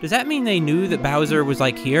 does that mean they knew that Bowser was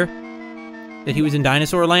like here? That he was in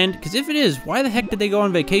Dinosaur Land? Because if it is, why the heck did they go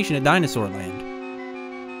on vacation at Dinosaur Land?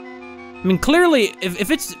 I mean, clearly, if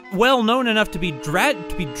it's well known enough to be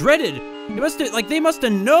dreaded, they must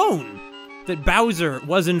have known that Bowser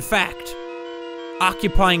was in fact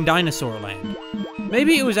occupying Dinosaur Land.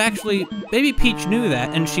 Maybe it was actually, maybe Peach knew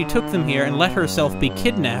that and she took them here and let herself be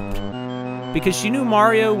kidnapped because she knew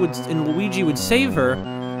Mario and Luigi would save her,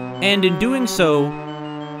 and in doing so,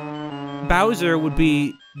 Bowser would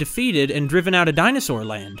be defeated and driven out of Dinosaur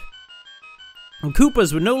Land. And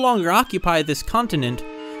Koopas would no longer occupy this continent,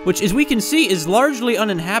 which, as we can see, is largely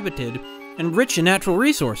uninhabited and rich in natural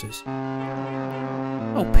resources.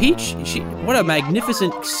 Oh, Peach, what a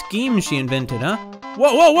magnificent scheme she invented, huh?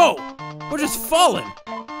 Whoa, whoa, whoa! We're just falling!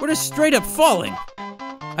 We're just straight up falling!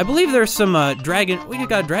 I believe there's some, dragon... We just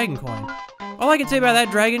got a dragon coin. All I can say about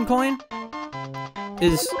that dragon coin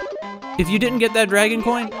is, if you didn't get that dragon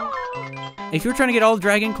coin, if you're trying to get all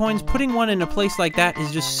dragon coins, putting one in a place like that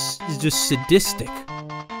is just sadistic.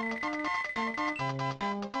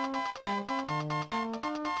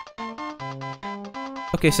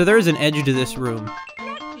 Okay, so there is an edge to this room.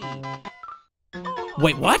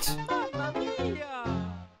 Wait, what?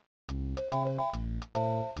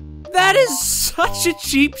 That is such a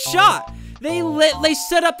cheap shot! They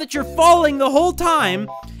set up that you're falling the whole time,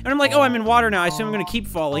 and I'm like, oh, I'm in water now, I assume I'm gonna keep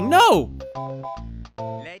falling. No!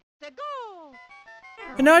 Let's go.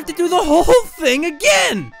 And now I have to do the whole thing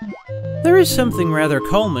again! There is something rather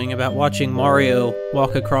calming about watching Mario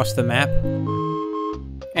walk across the map.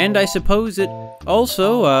 And I suppose it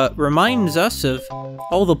also reminds us of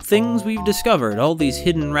all the things we've discovered, all these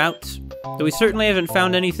hidden routes. Though we certainly haven't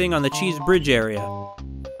found anything on the Cheese Bridge area.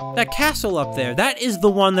 That castle up there, that is the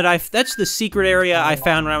one that that's the secret area I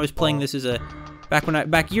found when I was playing this as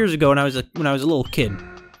back years ago when I was a little kid.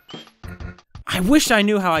 I wish I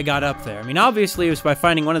knew how I got up there. I mean, obviously it was by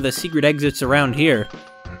finding one of the secret exits around here.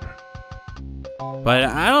 But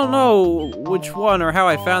I don't know which one or how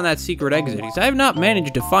I found that secret exit, because I have not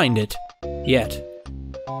managed to find it yet.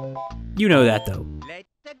 You know that, though. Let's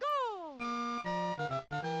go.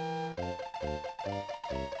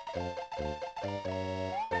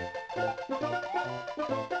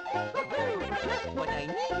 Just what I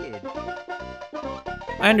needed.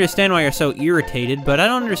 I understand why you're so irritated, but I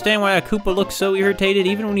don't understand why a Koopa looks so irritated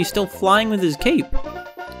even when he's still flying with his cape.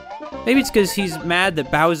 Maybe it's because he's mad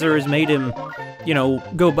that Bowser has made him, you know,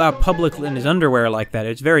 go out publicly in his underwear like that.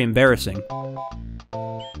 It's very embarrassing.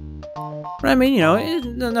 But I mean, you know, it's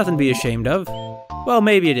nothing to be ashamed of. Well,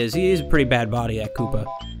 maybe it is. He is a pretty bad body, that Koopa.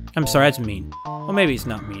 I'm sorry, that's mean. Well, maybe it's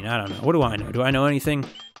not mean. I don't know. What do I know? Do I know anything?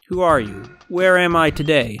 Who are you? Where am I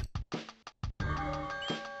today?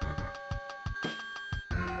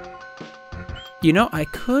 You know, I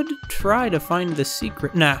could try to find the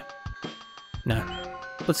secret. Nah.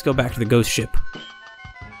 Let's go back to the ghost ship.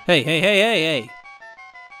 Hey.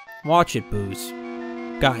 Watch it, Booze.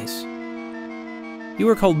 Guys. You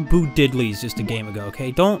were called Boo Diddleys just a game ago,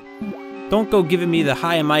 okay? Don't go giving me the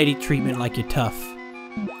high and mighty treatment like you're tough.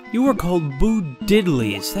 You were called Boo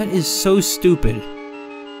Diddleys. That is so stupid.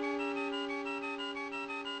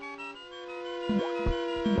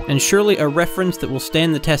 And surely a reference that will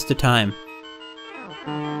stand the test of time.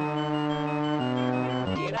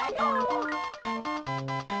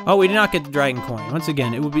 Oh, we did not get the dragon coin. Once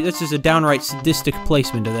again, that's just a downright sadistic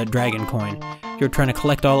placement of that dragon coin. You're trying to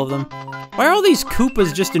collect all of them. Why are all these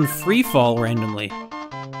Koopas just in free fall randomly?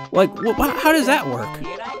 Like, how does that work?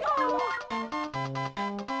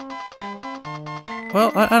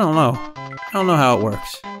 Well, I don't know. I don't know how it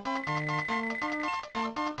works.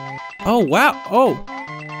 Oh, wow. Oh.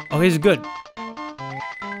 Oh, he's good.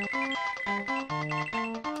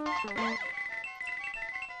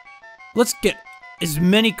 Let's get as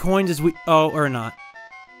many coins as we... Oh, or not.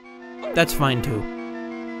 That's fine, too.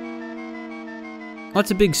 Lots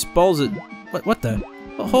of big spalls at... What the...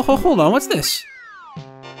 Oh, hold on, what's this?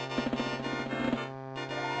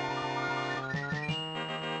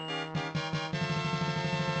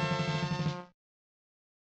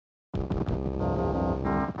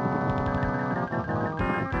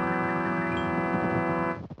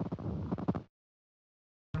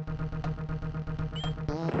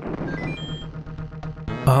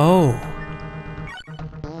 Oh.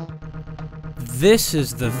 This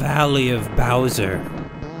is the Valley of Bowser.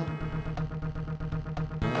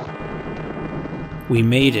 We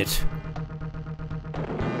made it.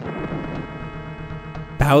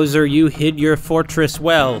 Bowser, you hid your fortress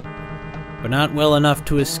well, but not well enough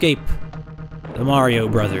to escape the Mario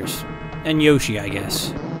Brothers. And Yoshi, I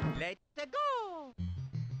guess. Let's go.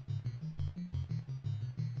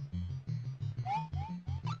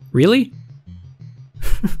 Really?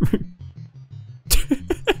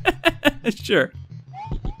 Sure.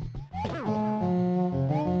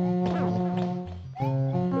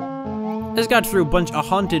 I just got through a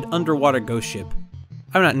haunted underwater ghost ship.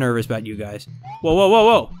 I'm not nervous about you guys. Whoa, whoa, whoa,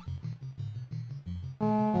 whoa!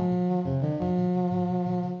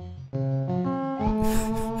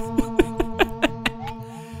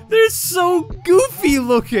 They're so goofy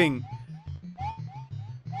looking!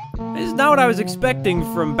 This is not what I was expecting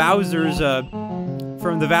from Bowser's,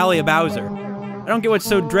 from the Valley of Bowser. I don't get what's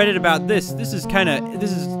so dreaded about this. This is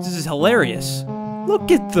hilarious. Look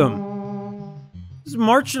at them. Just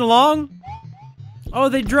marching along. Oh,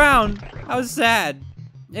 they drowned. How sad.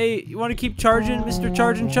 Hey, you want to keep charging, Mr.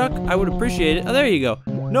 Charging Chuck? I would appreciate it. Oh, there you go.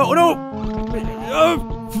 No, no.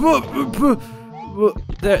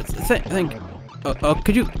 There, thank you.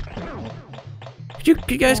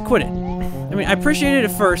 Could you guys quit it? I mean, I appreciated it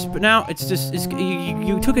at first, but now it's just,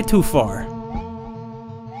 you took it too far.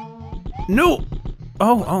 No!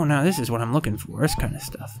 Oh, now this is what I'm looking for, this kind of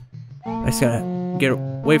stuff. I just gotta get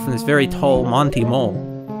away from this very tall Monty Mole.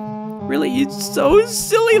 Really, it's so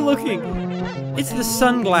silly looking! It's the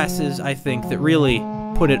sunglasses, I think, that really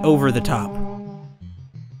put it over the top.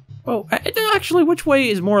 Oh, actually, which way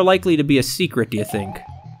is more likely to be a secret, do you think?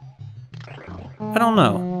 I don't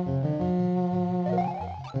know.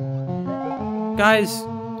 Guys,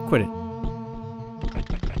 quit it.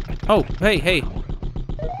 Oh, hey.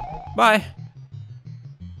 Bye.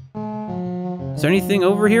 Is there anything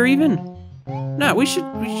over here even? No, we should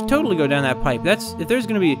totally go down that pipe. If there's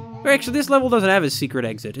gonna be... Actually, this level doesn't have a secret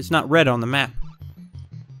exit. It's not red on the map.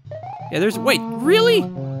 Yeah, wait, really?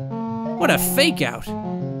 What a fake out.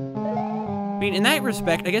 I mean, in that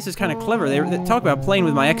respect, I guess it's kind of clever. They talk about playing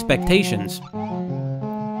with my expectations.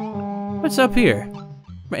 What's up here?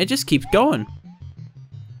 It just keeps going.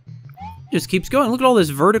 It just keeps going. Look at all this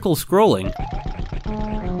vertical scrolling.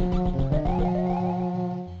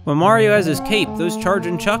 When Mario has his cape, those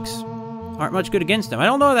charging chucks aren't much good against him. I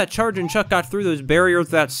don't know how that charging chuck got through those barriers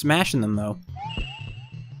without smashing them, though.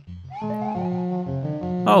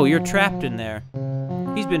 Oh, you're trapped in there.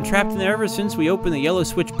 He's been trapped in there ever since we opened the Yellow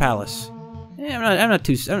Switch Palace. Yeah, I'm not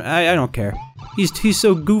too... I don't care. He's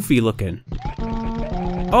so goofy looking.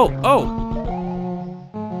 Oh!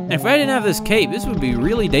 And if I didn't have this cape, this would be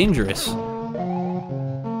really dangerous.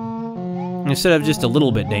 Instead of just a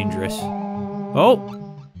little bit dangerous. Oh!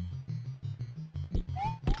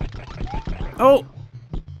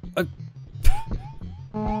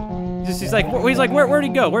 He's like, where'd he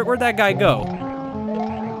go? Where'd that guy go?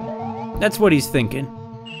 That's what he's thinking.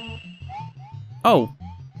 Oh,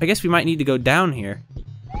 I guess we might need to go down here.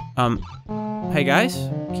 Hey guys,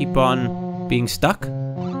 keep on being stuck.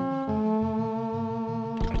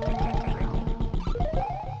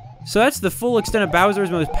 So that's the full extent of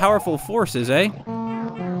Bowser's most powerful forces, eh?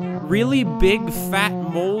 Really big, fat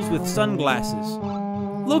moles with sunglasses.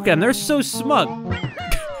 Look at them, they're so smug.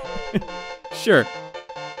 Sure.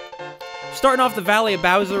 Starting off the Valley of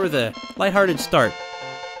Bowser with a lighthearted start.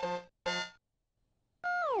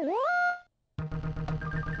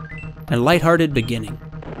 A lighthearted beginning.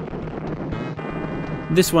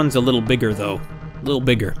 This one's a little bigger, though. A little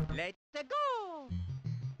bigger. Let's go.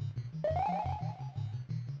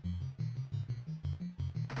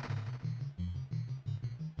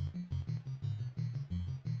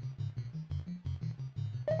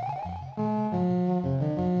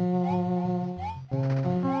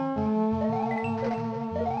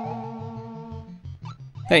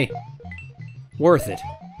 Hey, worth it.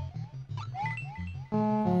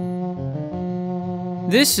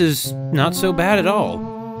 This is not so bad at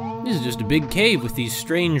all. This is just a big cave with these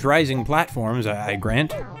strange rising platforms, I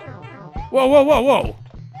grant. Whoa, whoa, whoa, whoa!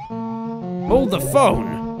 Hold the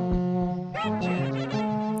phone!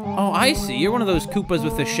 Oh, I see. You're one of those Koopas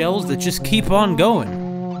with the shells that just keep on going.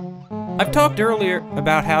 I've talked earlier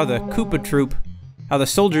about how the Koopa Troop, how the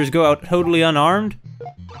soldiers go out totally unarmed.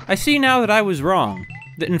 I see now that I was wrong.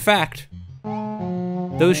 That in fact,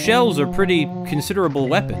 those shells are pretty considerable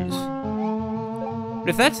weapons. But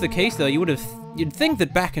if that's the case, though, you'd think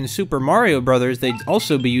that back in Super Mario Brothers, they'd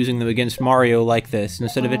also be using them against Mario like this,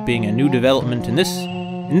 instead of it being a new development in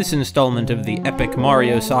this installment of the epic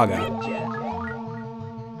Mario saga.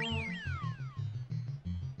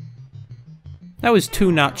 That was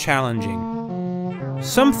too not challenging.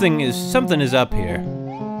 Something is up here.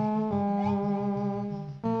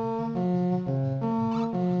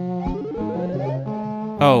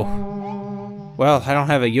 Oh. Well, I don't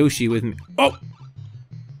have a Yoshi with me. Oh!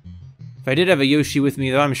 If I did have a Yoshi with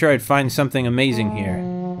me, though, I'm sure I'd find something amazing here.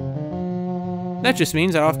 That just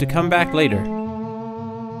means I'll have to come back later.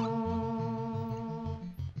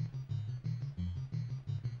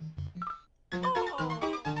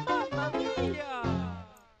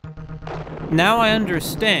 Now I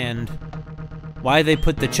understand why they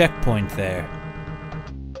put the checkpoint there.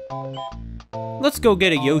 Let's go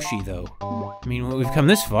get a Yoshi, though. I mean, we've come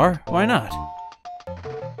this far, why not?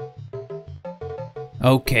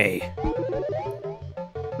 Okay.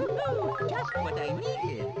 Just what I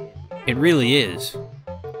needed. It really is.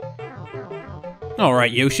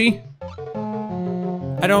 Alright, Yoshi.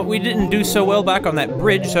 We didn't do so well back on that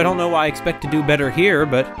bridge, so I don't know why I expect to do better here,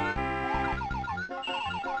 but...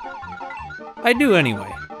 I do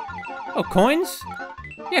anyway. Oh, coins?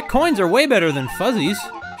 Yeah, coins are way better than fuzzies.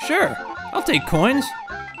 Sure, I'll take coins.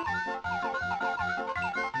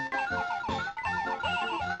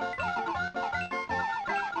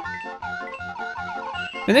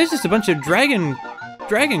 And there's just a bunch of dragon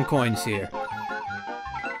coins here.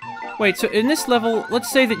 Wait, so in this level,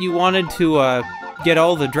 let's say that you wanted to get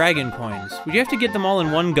all the dragon coins. Would you have to get them all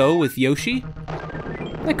in one go with Yoshi?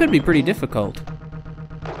 That could be pretty difficult.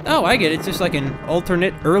 Oh, I get it. It's just like an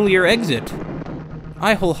alternate earlier exit.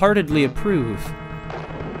 I wholeheartedly approve.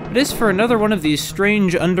 It is for another one of these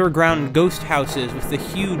strange underground ghost houses with the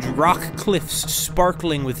huge rock cliffs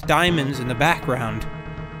sparkling with diamonds in the background.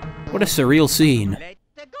 What a surreal scene. Let's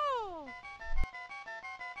go.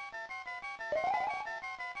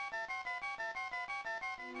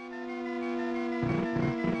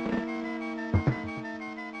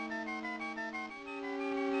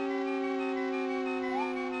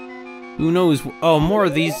 Who knows? Oh, more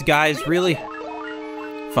of these guys, really?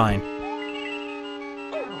 Fine.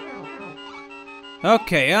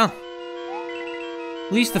 Okay, well.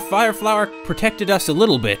 At least the fire flower protected us a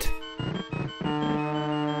little bit.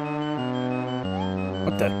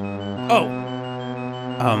 What the? Oh!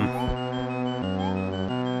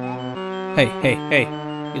 Hey,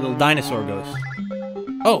 you little dinosaur ghost.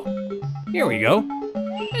 Oh, here we go.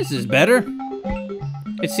 This is better.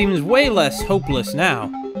 It seems way less hopeless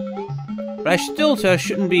now. But I still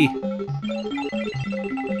shouldn't be...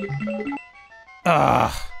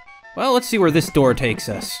 Well, let's see where this door takes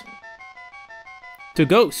us. To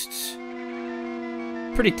ghosts.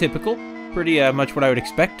 Pretty typical. Pretty much what I would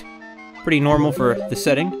expect. Pretty normal for the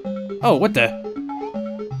setting. Oh, what the?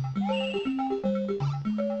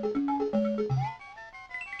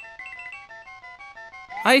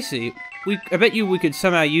 I see. I bet you we could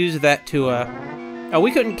somehow use that to, Oh,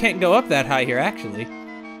 we can't go up that high here, actually.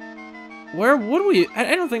 Where would we?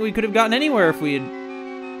 I don't think we could have gotten anywhere if we had...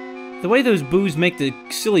 The way those boos make the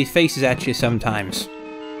silly faces at you sometimes.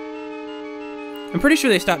 I'm pretty sure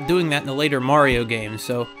they stopped doing that in the later Mario games,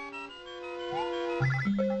 so...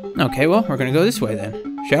 Okay, well, we're gonna go this way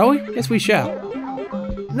then. Shall we? Yes, we shall.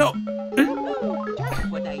 No! Just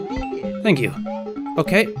what I needed. Thank you.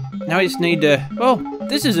 Okay, now I just need to... Well,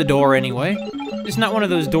 this is a door anyway. It's not one of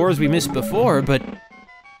those doors we missed before, but...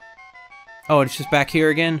 Oh, it's just back here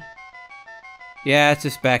again? Yeah, it's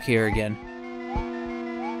just back here again.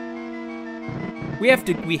 We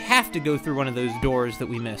have to go through one of those doors that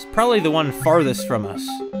we missed. Probably the one farthest from us.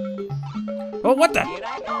 Oh, what the? Here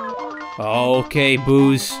I go. Okay,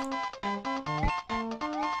 booze.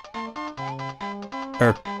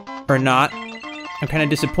 Or not. I'm kind of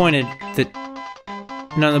disappointed that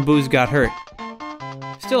none of the booze got hurt.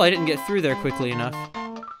 Still, I didn't get through there quickly enough.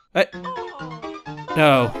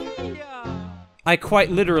 No. Yeah. I quite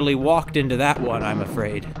literally walked into that one, I'm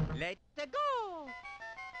afraid. Let's go.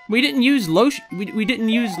 We didn't use Loshi. We didn't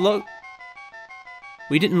use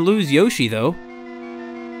We didn't lose Yoshi, though.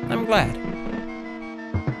 I'm glad.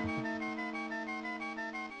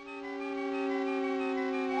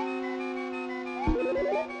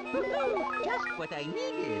 Just what I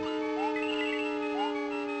needed.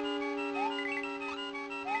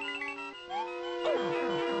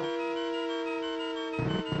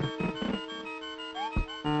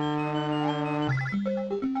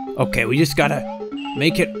 Okay, we just gotta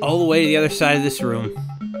make it all the way to the other side of this room.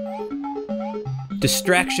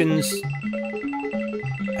 Distractions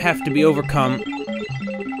have to be overcome.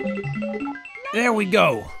 There we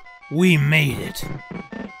go. We made it.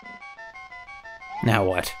 Now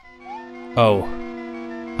what? Oh.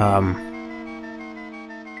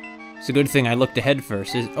 It's a good thing I looked ahead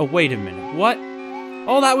first. Oh, wait a minute. What?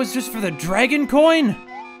 Oh, that was just for the dragon coin?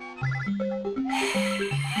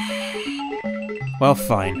 Well,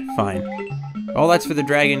 fine, fine. All that's for the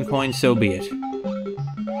dragon coin, so be it.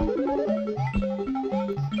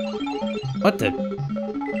 What the?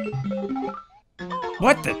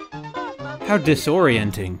 What the? How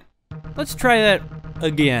disorienting. Let's try that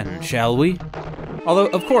again, shall we? Although,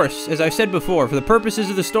 of course, as I've said before, for the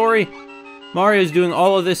purposes of the story, Mario's doing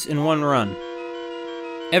all of this in one run.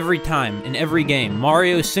 Every time, in every game,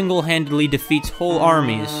 Mario single-handedly defeats whole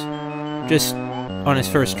armies just on his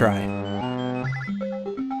first try.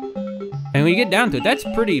 And when you get down to it, that's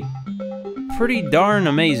pretty darn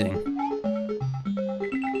amazing.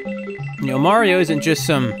 You know, Mario isn't just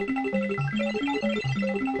some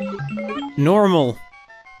normal,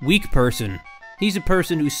 weak person. He's a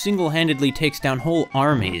person who single-handedly takes down whole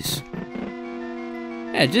armies.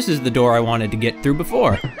 Yeah, this is the door I wanted to get through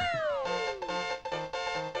before.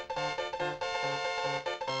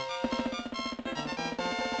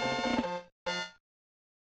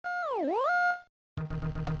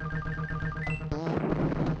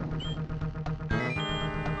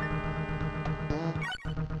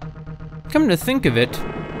 Come to think of it,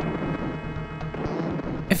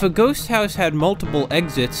 if a ghost house had multiple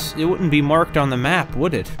exits, it wouldn't be marked on the map,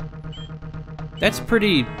 would it? That's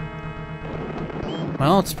pretty...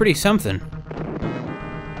 well, it's pretty something.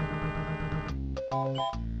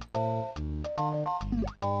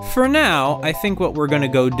 For now, I think what we're gonna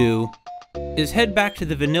go do is head back to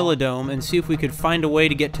the Vanilla Dome and see if we could find a way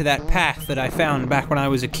to get to that path that I found back when I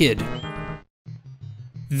was a kid.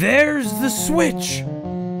 There's the switch!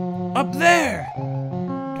 Up there!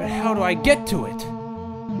 But how do I get to it?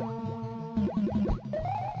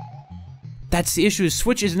 That's the issue,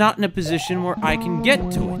 Switch is not in a position where I can get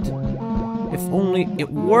to it. If only it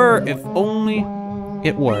were, if only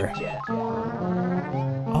it were.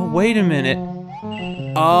 Oh, wait a minute.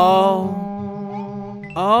 Oh.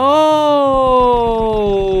 Oh!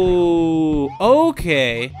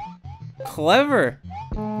 Okay. Clever.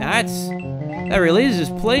 That really is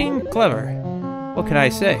just plain clever. What can I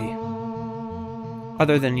say?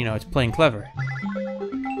 Other than, you know, it's plain clever.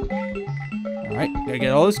 Alright, gotta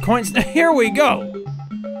get all those coins. Here we go!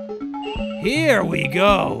 Here we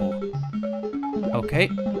go! Okay.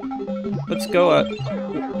 Let's go,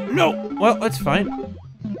 no! Well, that's fine.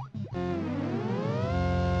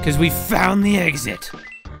 Because we found the exit.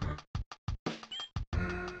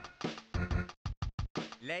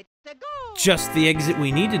 Let's go. Just the exit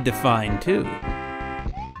we needed to find, too.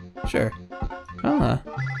 Sure.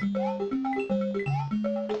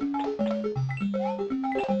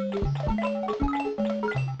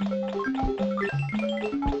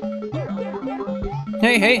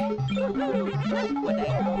 Hey, hey!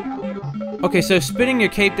 Okay, so spinning your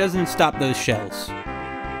cape doesn't stop those shells.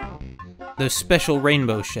 Those special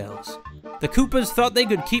rainbow shells. The Koopas thought they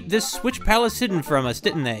could keep this Switch Palace hidden from us,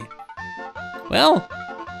 didn't they? Well,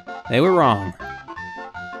 they were wrong.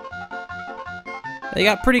 They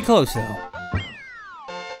got pretty close, though.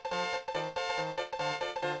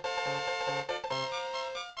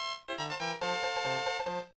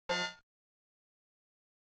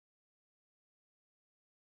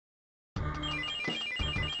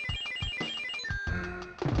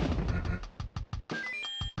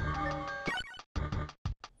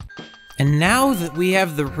 And now that we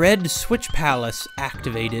have the red switch palace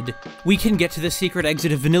activated, we can get to the secret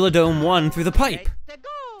exit of Vanilla Dome 1 through the pipe. Let's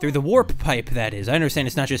go. Through the warp pipe, that is. I understand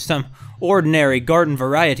it's not just some ordinary garden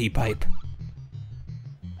variety pipe.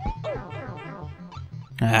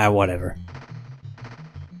 Ah, whatever.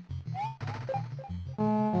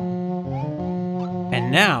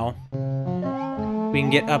 And now we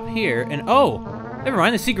can get up here and oh, never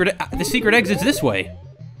mind, the secret exit's this way.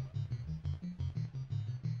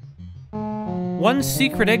 One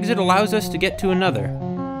secret exit allows us to get to another.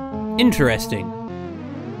 Interesting.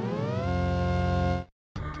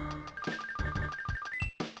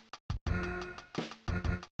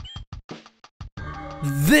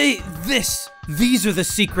 These are the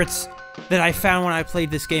secrets that I found when I played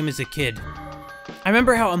this game as a kid. I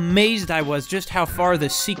remember how amazed I was just how far the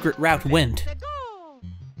secret route went. Let's go.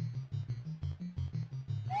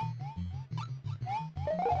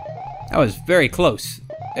 That was very close.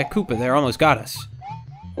 That Koopa there almost got us.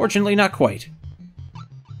 Fortunately, not quite.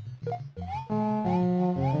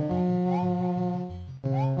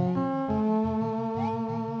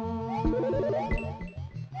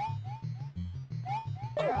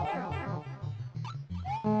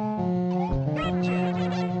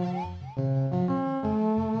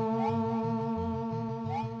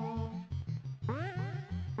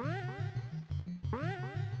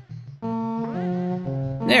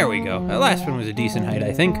 There we go. That last one was a decent height,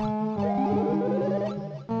 I think.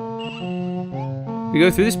 We go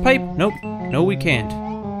through this pipe? Nope. No, we can't.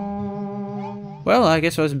 Well, I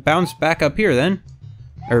guess I was bounced back up here then.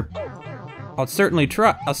 Or, I'll certainly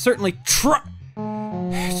try. Certainly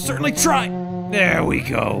try! There we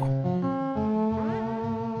go.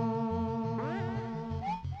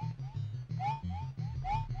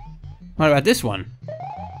 What about this one?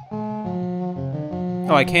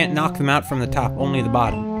 Oh, I can't knock them out from the top, only the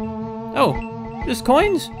bottom. Oh, just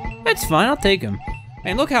coins? That's fine, I'll take them.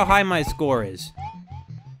 And look how high my score is.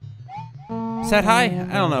 Is that high?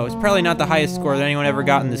 I don't know, it's probably not the highest score that anyone ever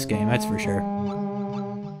got in this game, that's for sure.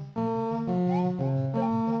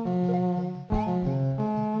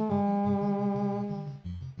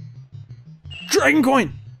 Dragon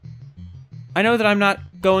coin! I know that I'm not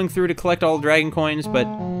going through to collect all the dragon coins, but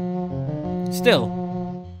still.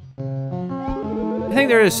 I think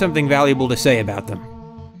there is something valuable to say about them.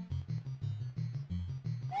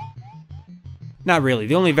 Not really.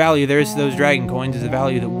 The only value there is to those dragon coins is the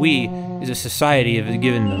value that we, as a society, have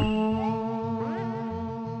given them.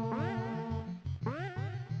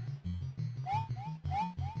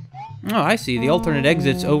 Oh, I see. The alternate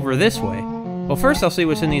exit's over this way. Well, first I'll see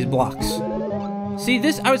what's in these blocks. See,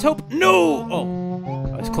 this, I was hoping... No!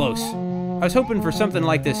 Oh, I was close. I was hoping for something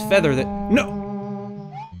like this feather that... No!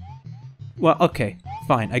 Well, okay,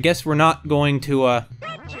 fine. I guess we're not going to,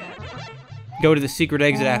 go to the secret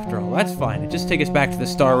exit after all. That's fine. It just takes us back to the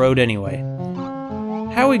Star Road anyway.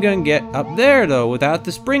 How are we gonna get up there, though, without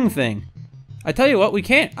the spring thing? I tell you what, we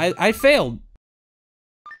can't. I failed.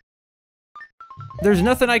 There's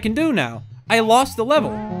nothing I can do now. I lost the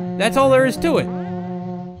level. That's all there is to it.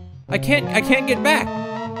 I can't get back.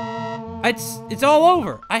 It's all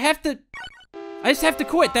over. I just have to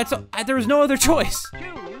quit. That's all. There was no other choice.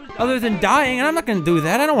 Other than dying, and I'm not gonna do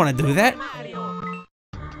that. I don't want to do that. Mario.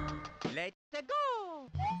 Let's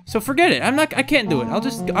go. So forget it. I can't do it. I'll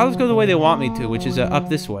just go the way they want me to, which is up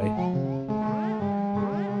this way.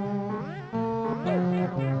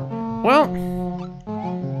 Well,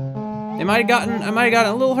 I might have gotten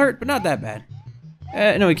a little hurt, but not that bad.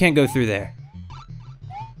 No, we can't go through there.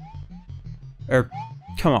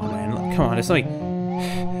 Come on, man. Come on. Just let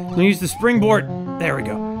me use the springboard. There we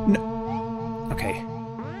go. No. Okay.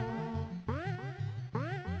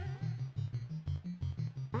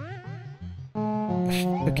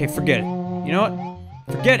 Okay, forget it. You know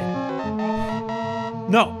what? Forget it.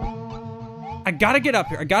 No. I gotta get up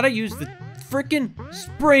here. I gotta use the frickin'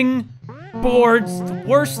 spring boards. The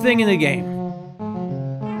worst thing in the game.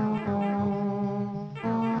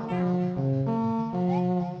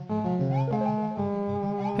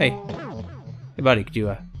 Hey. Hey, buddy, could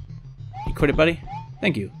you quit it, buddy?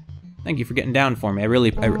 Thank you. Thank you for getting down for me.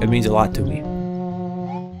 It means a lot to me.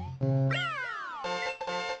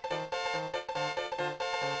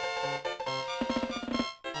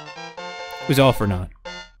 It was all for naught.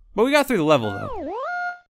 But we got through the level, though.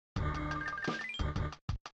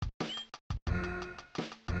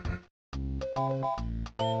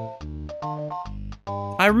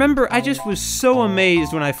 I remember I just was so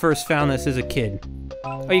amazed when I first found this as a kid.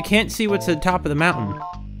 Oh, you can't see what's at the top of the mountain.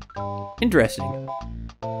 Interesting.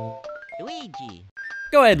 Luigi.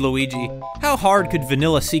 Go ahead, Luigi. How hard could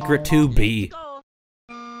Vanilla Secret 2 be? Go.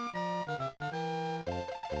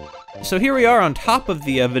 so here we are on top of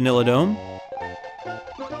the Vanilla Dome.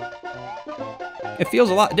 It feels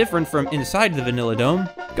a lot different from inside the Vanilla Dome.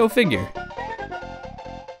 Go figure.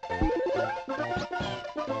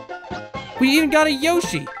 We even got a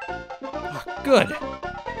Yoshi! Oh, good.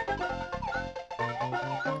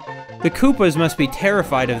 The Koopas must be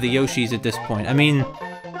terrified of the Yoshis at this point. I mean,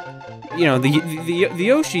 you know, the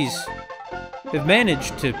Yoshis have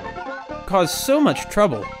managed to cause so much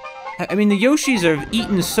trouble. I mean, the Yoshis have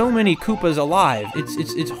eaten so many Koopas alive.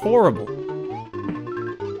 It's horrible.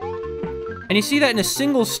 And you see that in a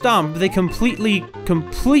single stomp, they completely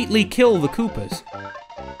kill the Koopas.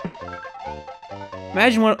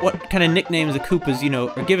 Imagine what kind of nicknames the Koopas, you know,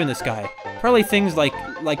 are giving this guy. Probably things like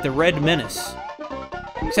the Red Menace.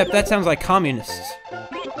 Except that sounds like communists.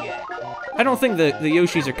 I don't think the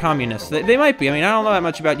Yoshis are communists. They might be. I mean, I don't know that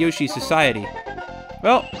much about Yoshi society.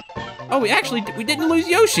 Well, oh, we didn't lose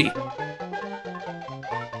Yoshi!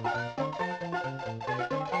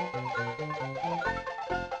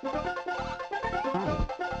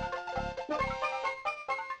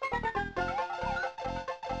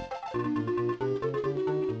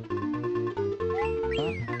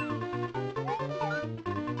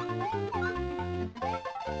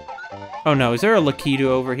 Oh no, is there a Lakitu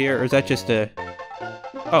over here, or is that just a...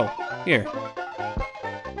 Oh, here.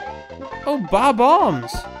 Oh, Bob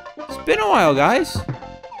Alms! It's been a while, guys!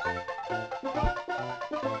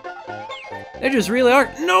 They just really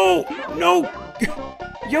are... No! No!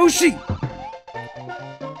 Yoshi!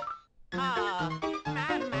 Mamma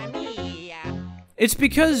mia. It's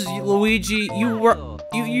because, Luigi, you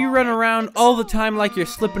run around all the time like you're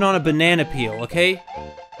slipping on a banana peel, okay?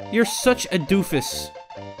 You're such a doofus.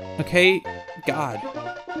 Okay? God.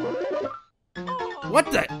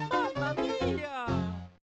 What the? Mamma mia.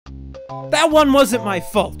 That one wasn't my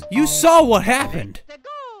fault. You saw what happened. Let's go.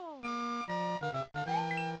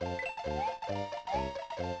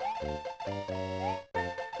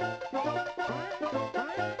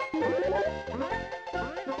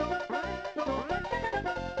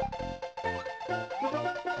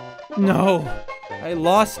 No. I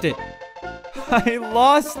lost it. I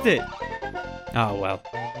lost it. Oh, well.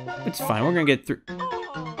 It's fine. We're gonna get through.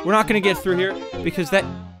 We're not gonna get through here because that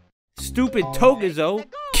stupid Togezo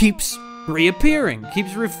keeps reappearing,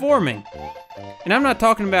 keeps reforming. And I'm not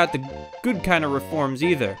talking about the good kind of reforms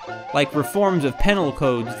either. Like reforms of penal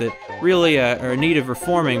codes that really are in need of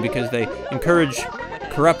reforming because they encourage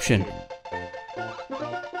corruption.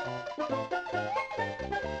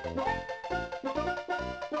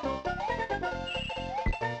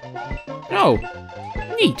 Oh,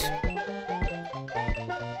 neat.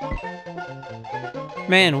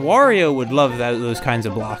 Man, Wario would love those kinds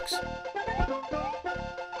of blocks.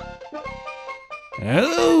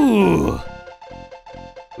 Oh!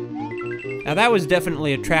 Now that was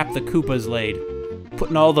definitely a trap the Koopas laid.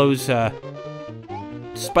 Putting all those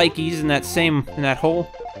spikies in that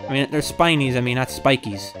hole. I mean, they're spinies, I mean, not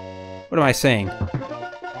spikies. What am I saying?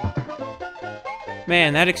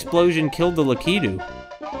 Man, that explosion killed the Lakitu.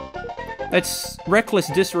 That's reckless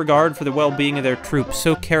disregard for the well-being of their troops.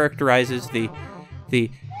 So characterizes the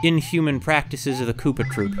inhuman practices of the Koopa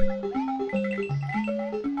troop.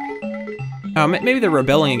 Maybe they're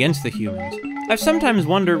rebelling against the humans. I've sometimes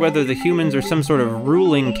wondered whether the humans are some sort of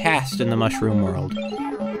ruling caste in the mushroom world.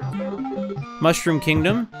 Mushroom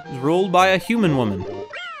Kingdom is ruled by a human woman.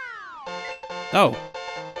 Oh.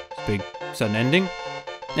 Big sudden ending.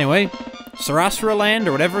 Anyway, Sarasra Land,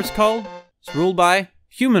 or whatever it's called, is ruled by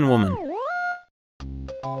human woman.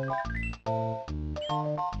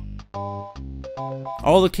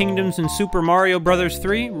 All the kingdoms in Super Mario Bros.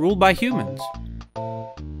 3 ruled by humans.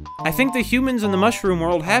 I think the humans in the mushroom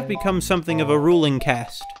world have become something of a ruling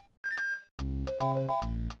caste.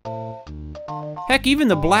 Heck, even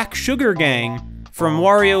the Black Sugar Gang from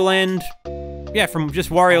Wario Land... Yeah, from just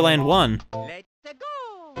Wario Land 1. Let's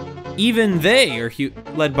go. Even they are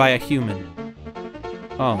led by a human.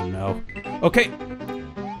 Oh no. Okay.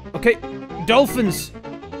 Okay, dolphins!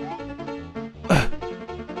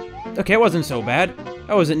 Okay, it wasn't so bad.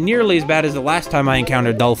 That wasn't nearly as bad as the last time I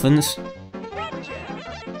encountered dolphins.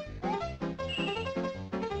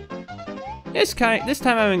 This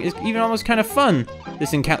time is even almost kind of fun.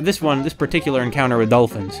 This particular encounter with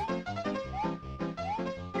dolphins.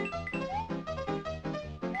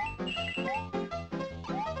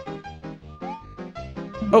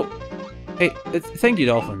 Oh, hey, thank you,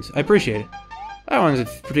 dolphins. I appreciate it. That one's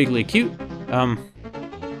particularly cute. Hold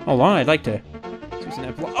on, I'd like to.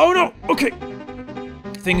 Oh no! Okay!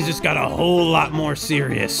 Things just got a whole lot more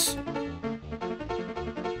serious.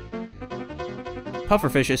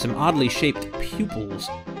 Pufferfish has some oddly shaped pupils.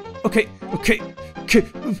 Okay.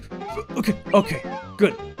 Okay.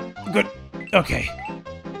 Good. Okay.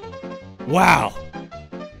 Wow.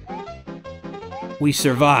 We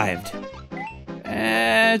survived.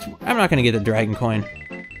 I'm not gonna get the dragon coin.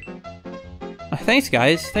 Thanks,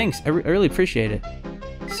 guys. Thanks. I really appreciate it.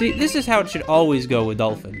 See, this is how it should always go with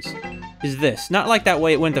dolphins. Is this. Not like that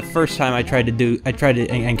way it went the first time I tried to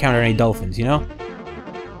encounter any dolphins, you know?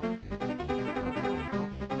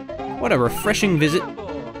 What a refreshing visit.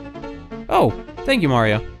 Oh, thank you,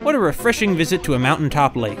 Mario. What a refreshing visit to a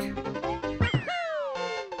mountaintop lake.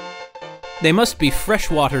 They must be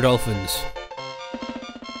freshwater dolphins.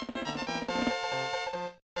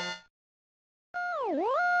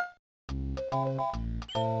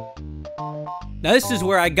 Now this is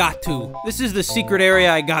where I got to. This is the secret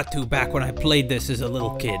area I got to back when I played this as a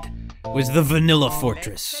little kid. Was the Vanilla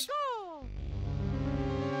Fortress.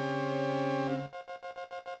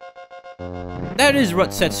 That is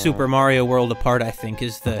what sets Super Mario World apart, I think,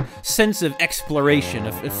 is the sense of exploration,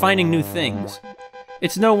 of finding new things.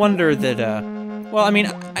 It's no wonder that, well, I mean,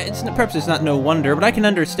 perhaps it's not no wonder, but I can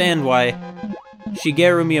understand why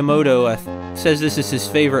Shigeru Miyamoto says this is his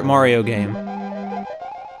favorite Mario game.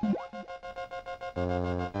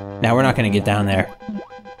 Now, we're not gonna get down there.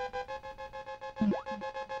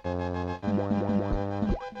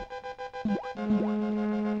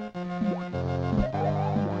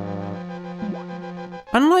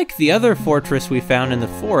 Unlike the other fortress we found in the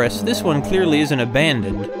forest, this one clearly isn't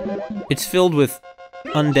abandoned. It's filled with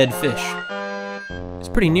undead fish. It's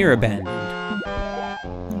pretty near abandoned.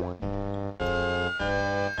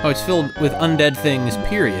 Oh, it's filled with undead things,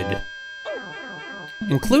 period.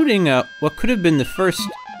 Including what could have been the first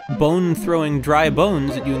bone-throwing dry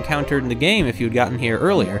bones that you encountered in the game if you'd gotten here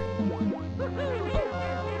earlier.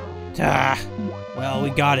 Well, we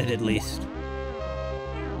got it at least.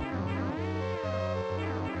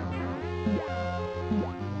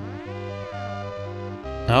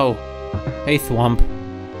 Oh. Hey, Thwomp.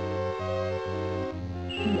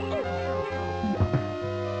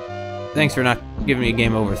 Thanks for not giving me a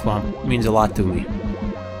game over, Thwomp. It means a lot to me.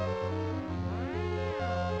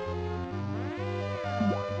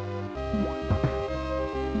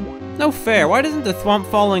 No fair. Why doesn't the Thwomp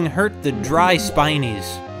falling hurt the dry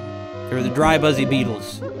spinies? Or the dry buzzy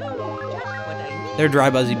beetles? They're dry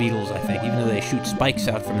buzzy beetles, I think, even though they shoot spikes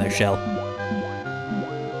out from their shell.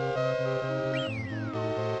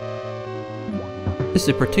 This is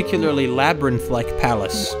a particularly labyrinth-like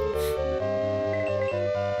palace.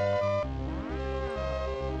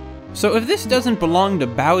 So if this doesn't belong to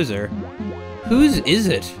Bowser, whose is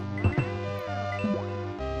it?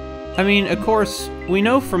 I mean, of course, we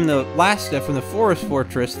know from the last step from the Forest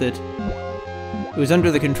Fortress that it was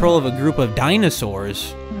under the control of a group of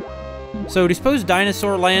dinosaurs. So do you suppose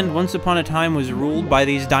Dinosaur Land once upon a time was ruled by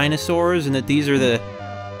these dinosaurs and that these are the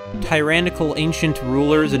tyrannical ancient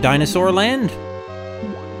rulers of Dinosaur Land?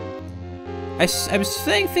 I was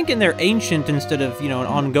thinking they're ancient instead of, you know, an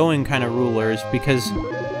ongoing kind of rulers because,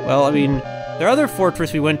 well, I mean, their other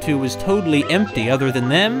fortress we went to was totally empty other than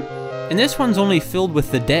them, and this one's only filled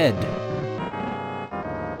with the dead.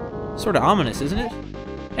 Sort of ominous, isn't it?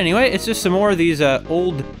 Anyway, it's just some more of these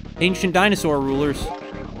old ancient dinosaur rulers.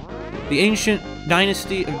 The ancient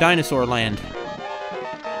dynasty of Dinosaur Land.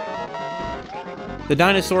 The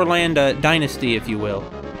Dinosaur Land dynasty, if you will.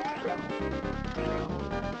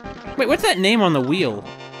 Wait, what's that name on the wheel?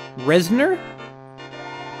 Resner?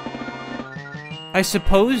 I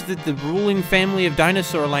suppose that the ruling family of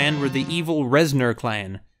Dinosaur Land were the evil Resner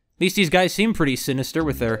clan. At least these guys seem pretty sinister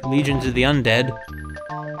with their legions of the undead.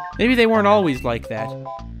 Maybe they weren't always like that.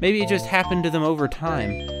 Maybe it just happened to them over time.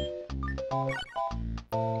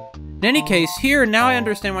 In any case, here, now I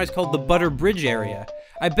understand why it's called the Butter Bridge area.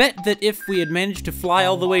 I bet that if we had managed to fly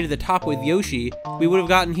all the way to the top with Yoshi, we would have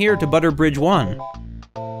gotten here to Butter Bridge 1.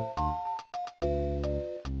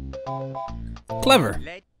 Clever.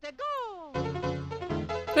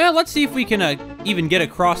 Well, let's see if we can even get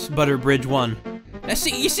across Butter Bridge 1. Now,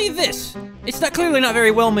 you see this? It's clearly not very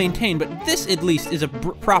well maintained, but this at least is a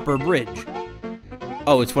proper bridge.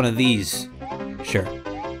 Oh, it's one of these. Sure.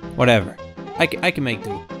 Whatever. I can make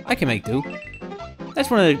do. I can make do. That's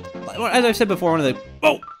one of the, as I've said before, one of the,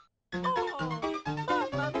 oh!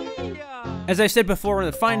 As I said before, one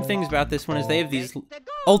of the fine things about this one is they have these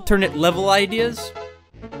alternate level ideas.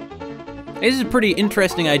 This is a pretty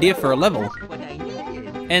interesting idea for a level.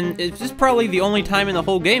 And it's just probably the only time in the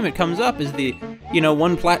whole game it comes up is the, you know,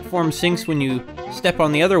 one platform sinks when you step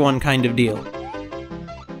on the other one kind of deal.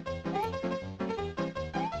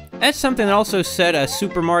 That's something that also set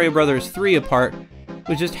Super Mario Bros. 3 apart,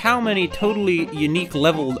 was just how many totally unique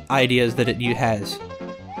level ideas that it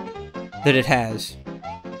has.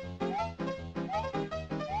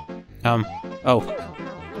 Oh. Oh,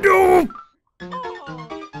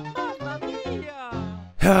 mamma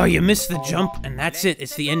mia! Oh, you missed the jump, and that's it.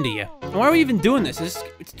 It's the end of you. Why are we even doing this?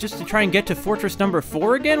 It's just to try and get to Fortress number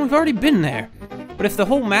 4 again? We've already been there. But if the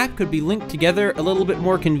whole map could be linked together a little bit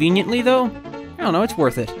more conveniently, though, I don't know, it's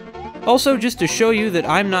worth it. Also, just to show you that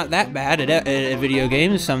I'm not that bad at video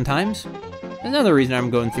games sometimes. Another reason I'm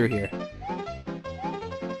going through here.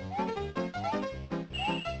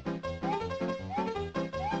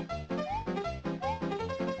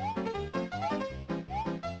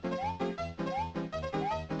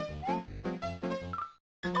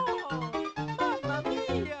 Oh, mamma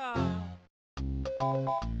mia!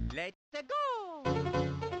 Let's go!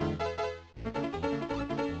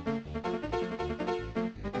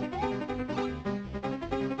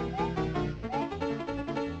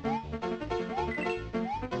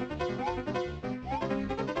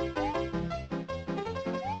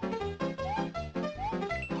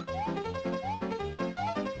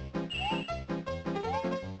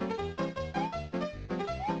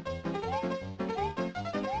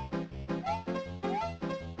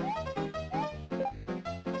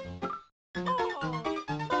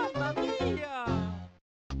 Oh, mamma mia!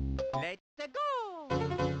 Let's go!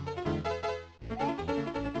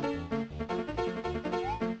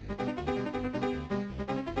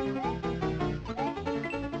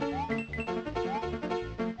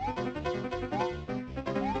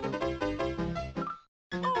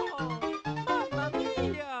 Oh, mamma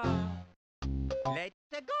mia!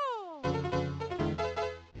 Let's go!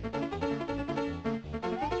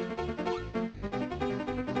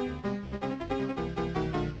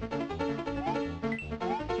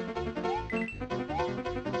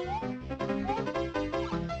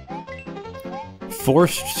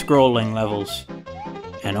 Forced scrolling levels.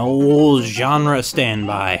 An old genre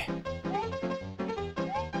standby.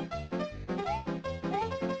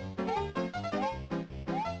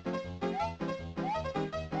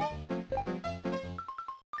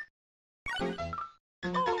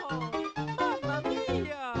 Oh, mamma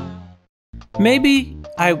mia! Maybe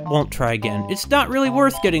I won't try again. It's not really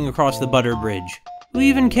worth getting across the butter bridge. Who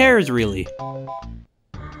even cares, really?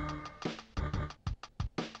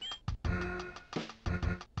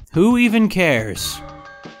 Who even cares?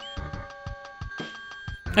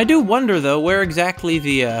 I do wonder, though, where exactly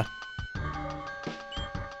the,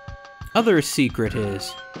 other secret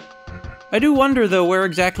is. I do wonder, though, where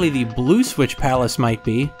exactly the Blue Switch Palace might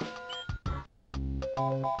be.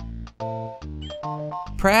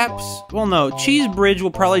 Perhaps... well, no. Cheese Bridge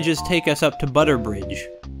will probably just take us up to Butter Bridge.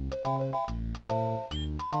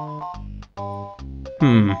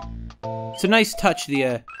 It's a nice touch,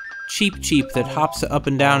 the, Cheep that hops up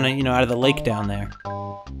and down, you know, out of the lake down there.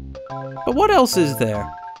 But what else is there?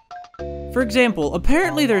 For example,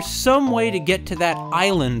 apparently there's some way to get to that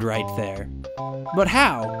island right there. But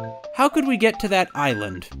how? How could we get to that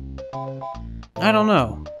island? I don't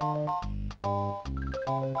know.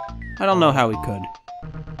 I don't know how we could.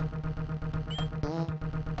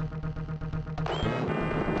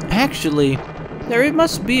 Actually, there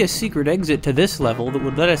must be a secret exit to this level that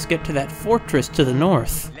would let us get to that fortress to the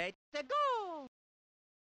north. Let's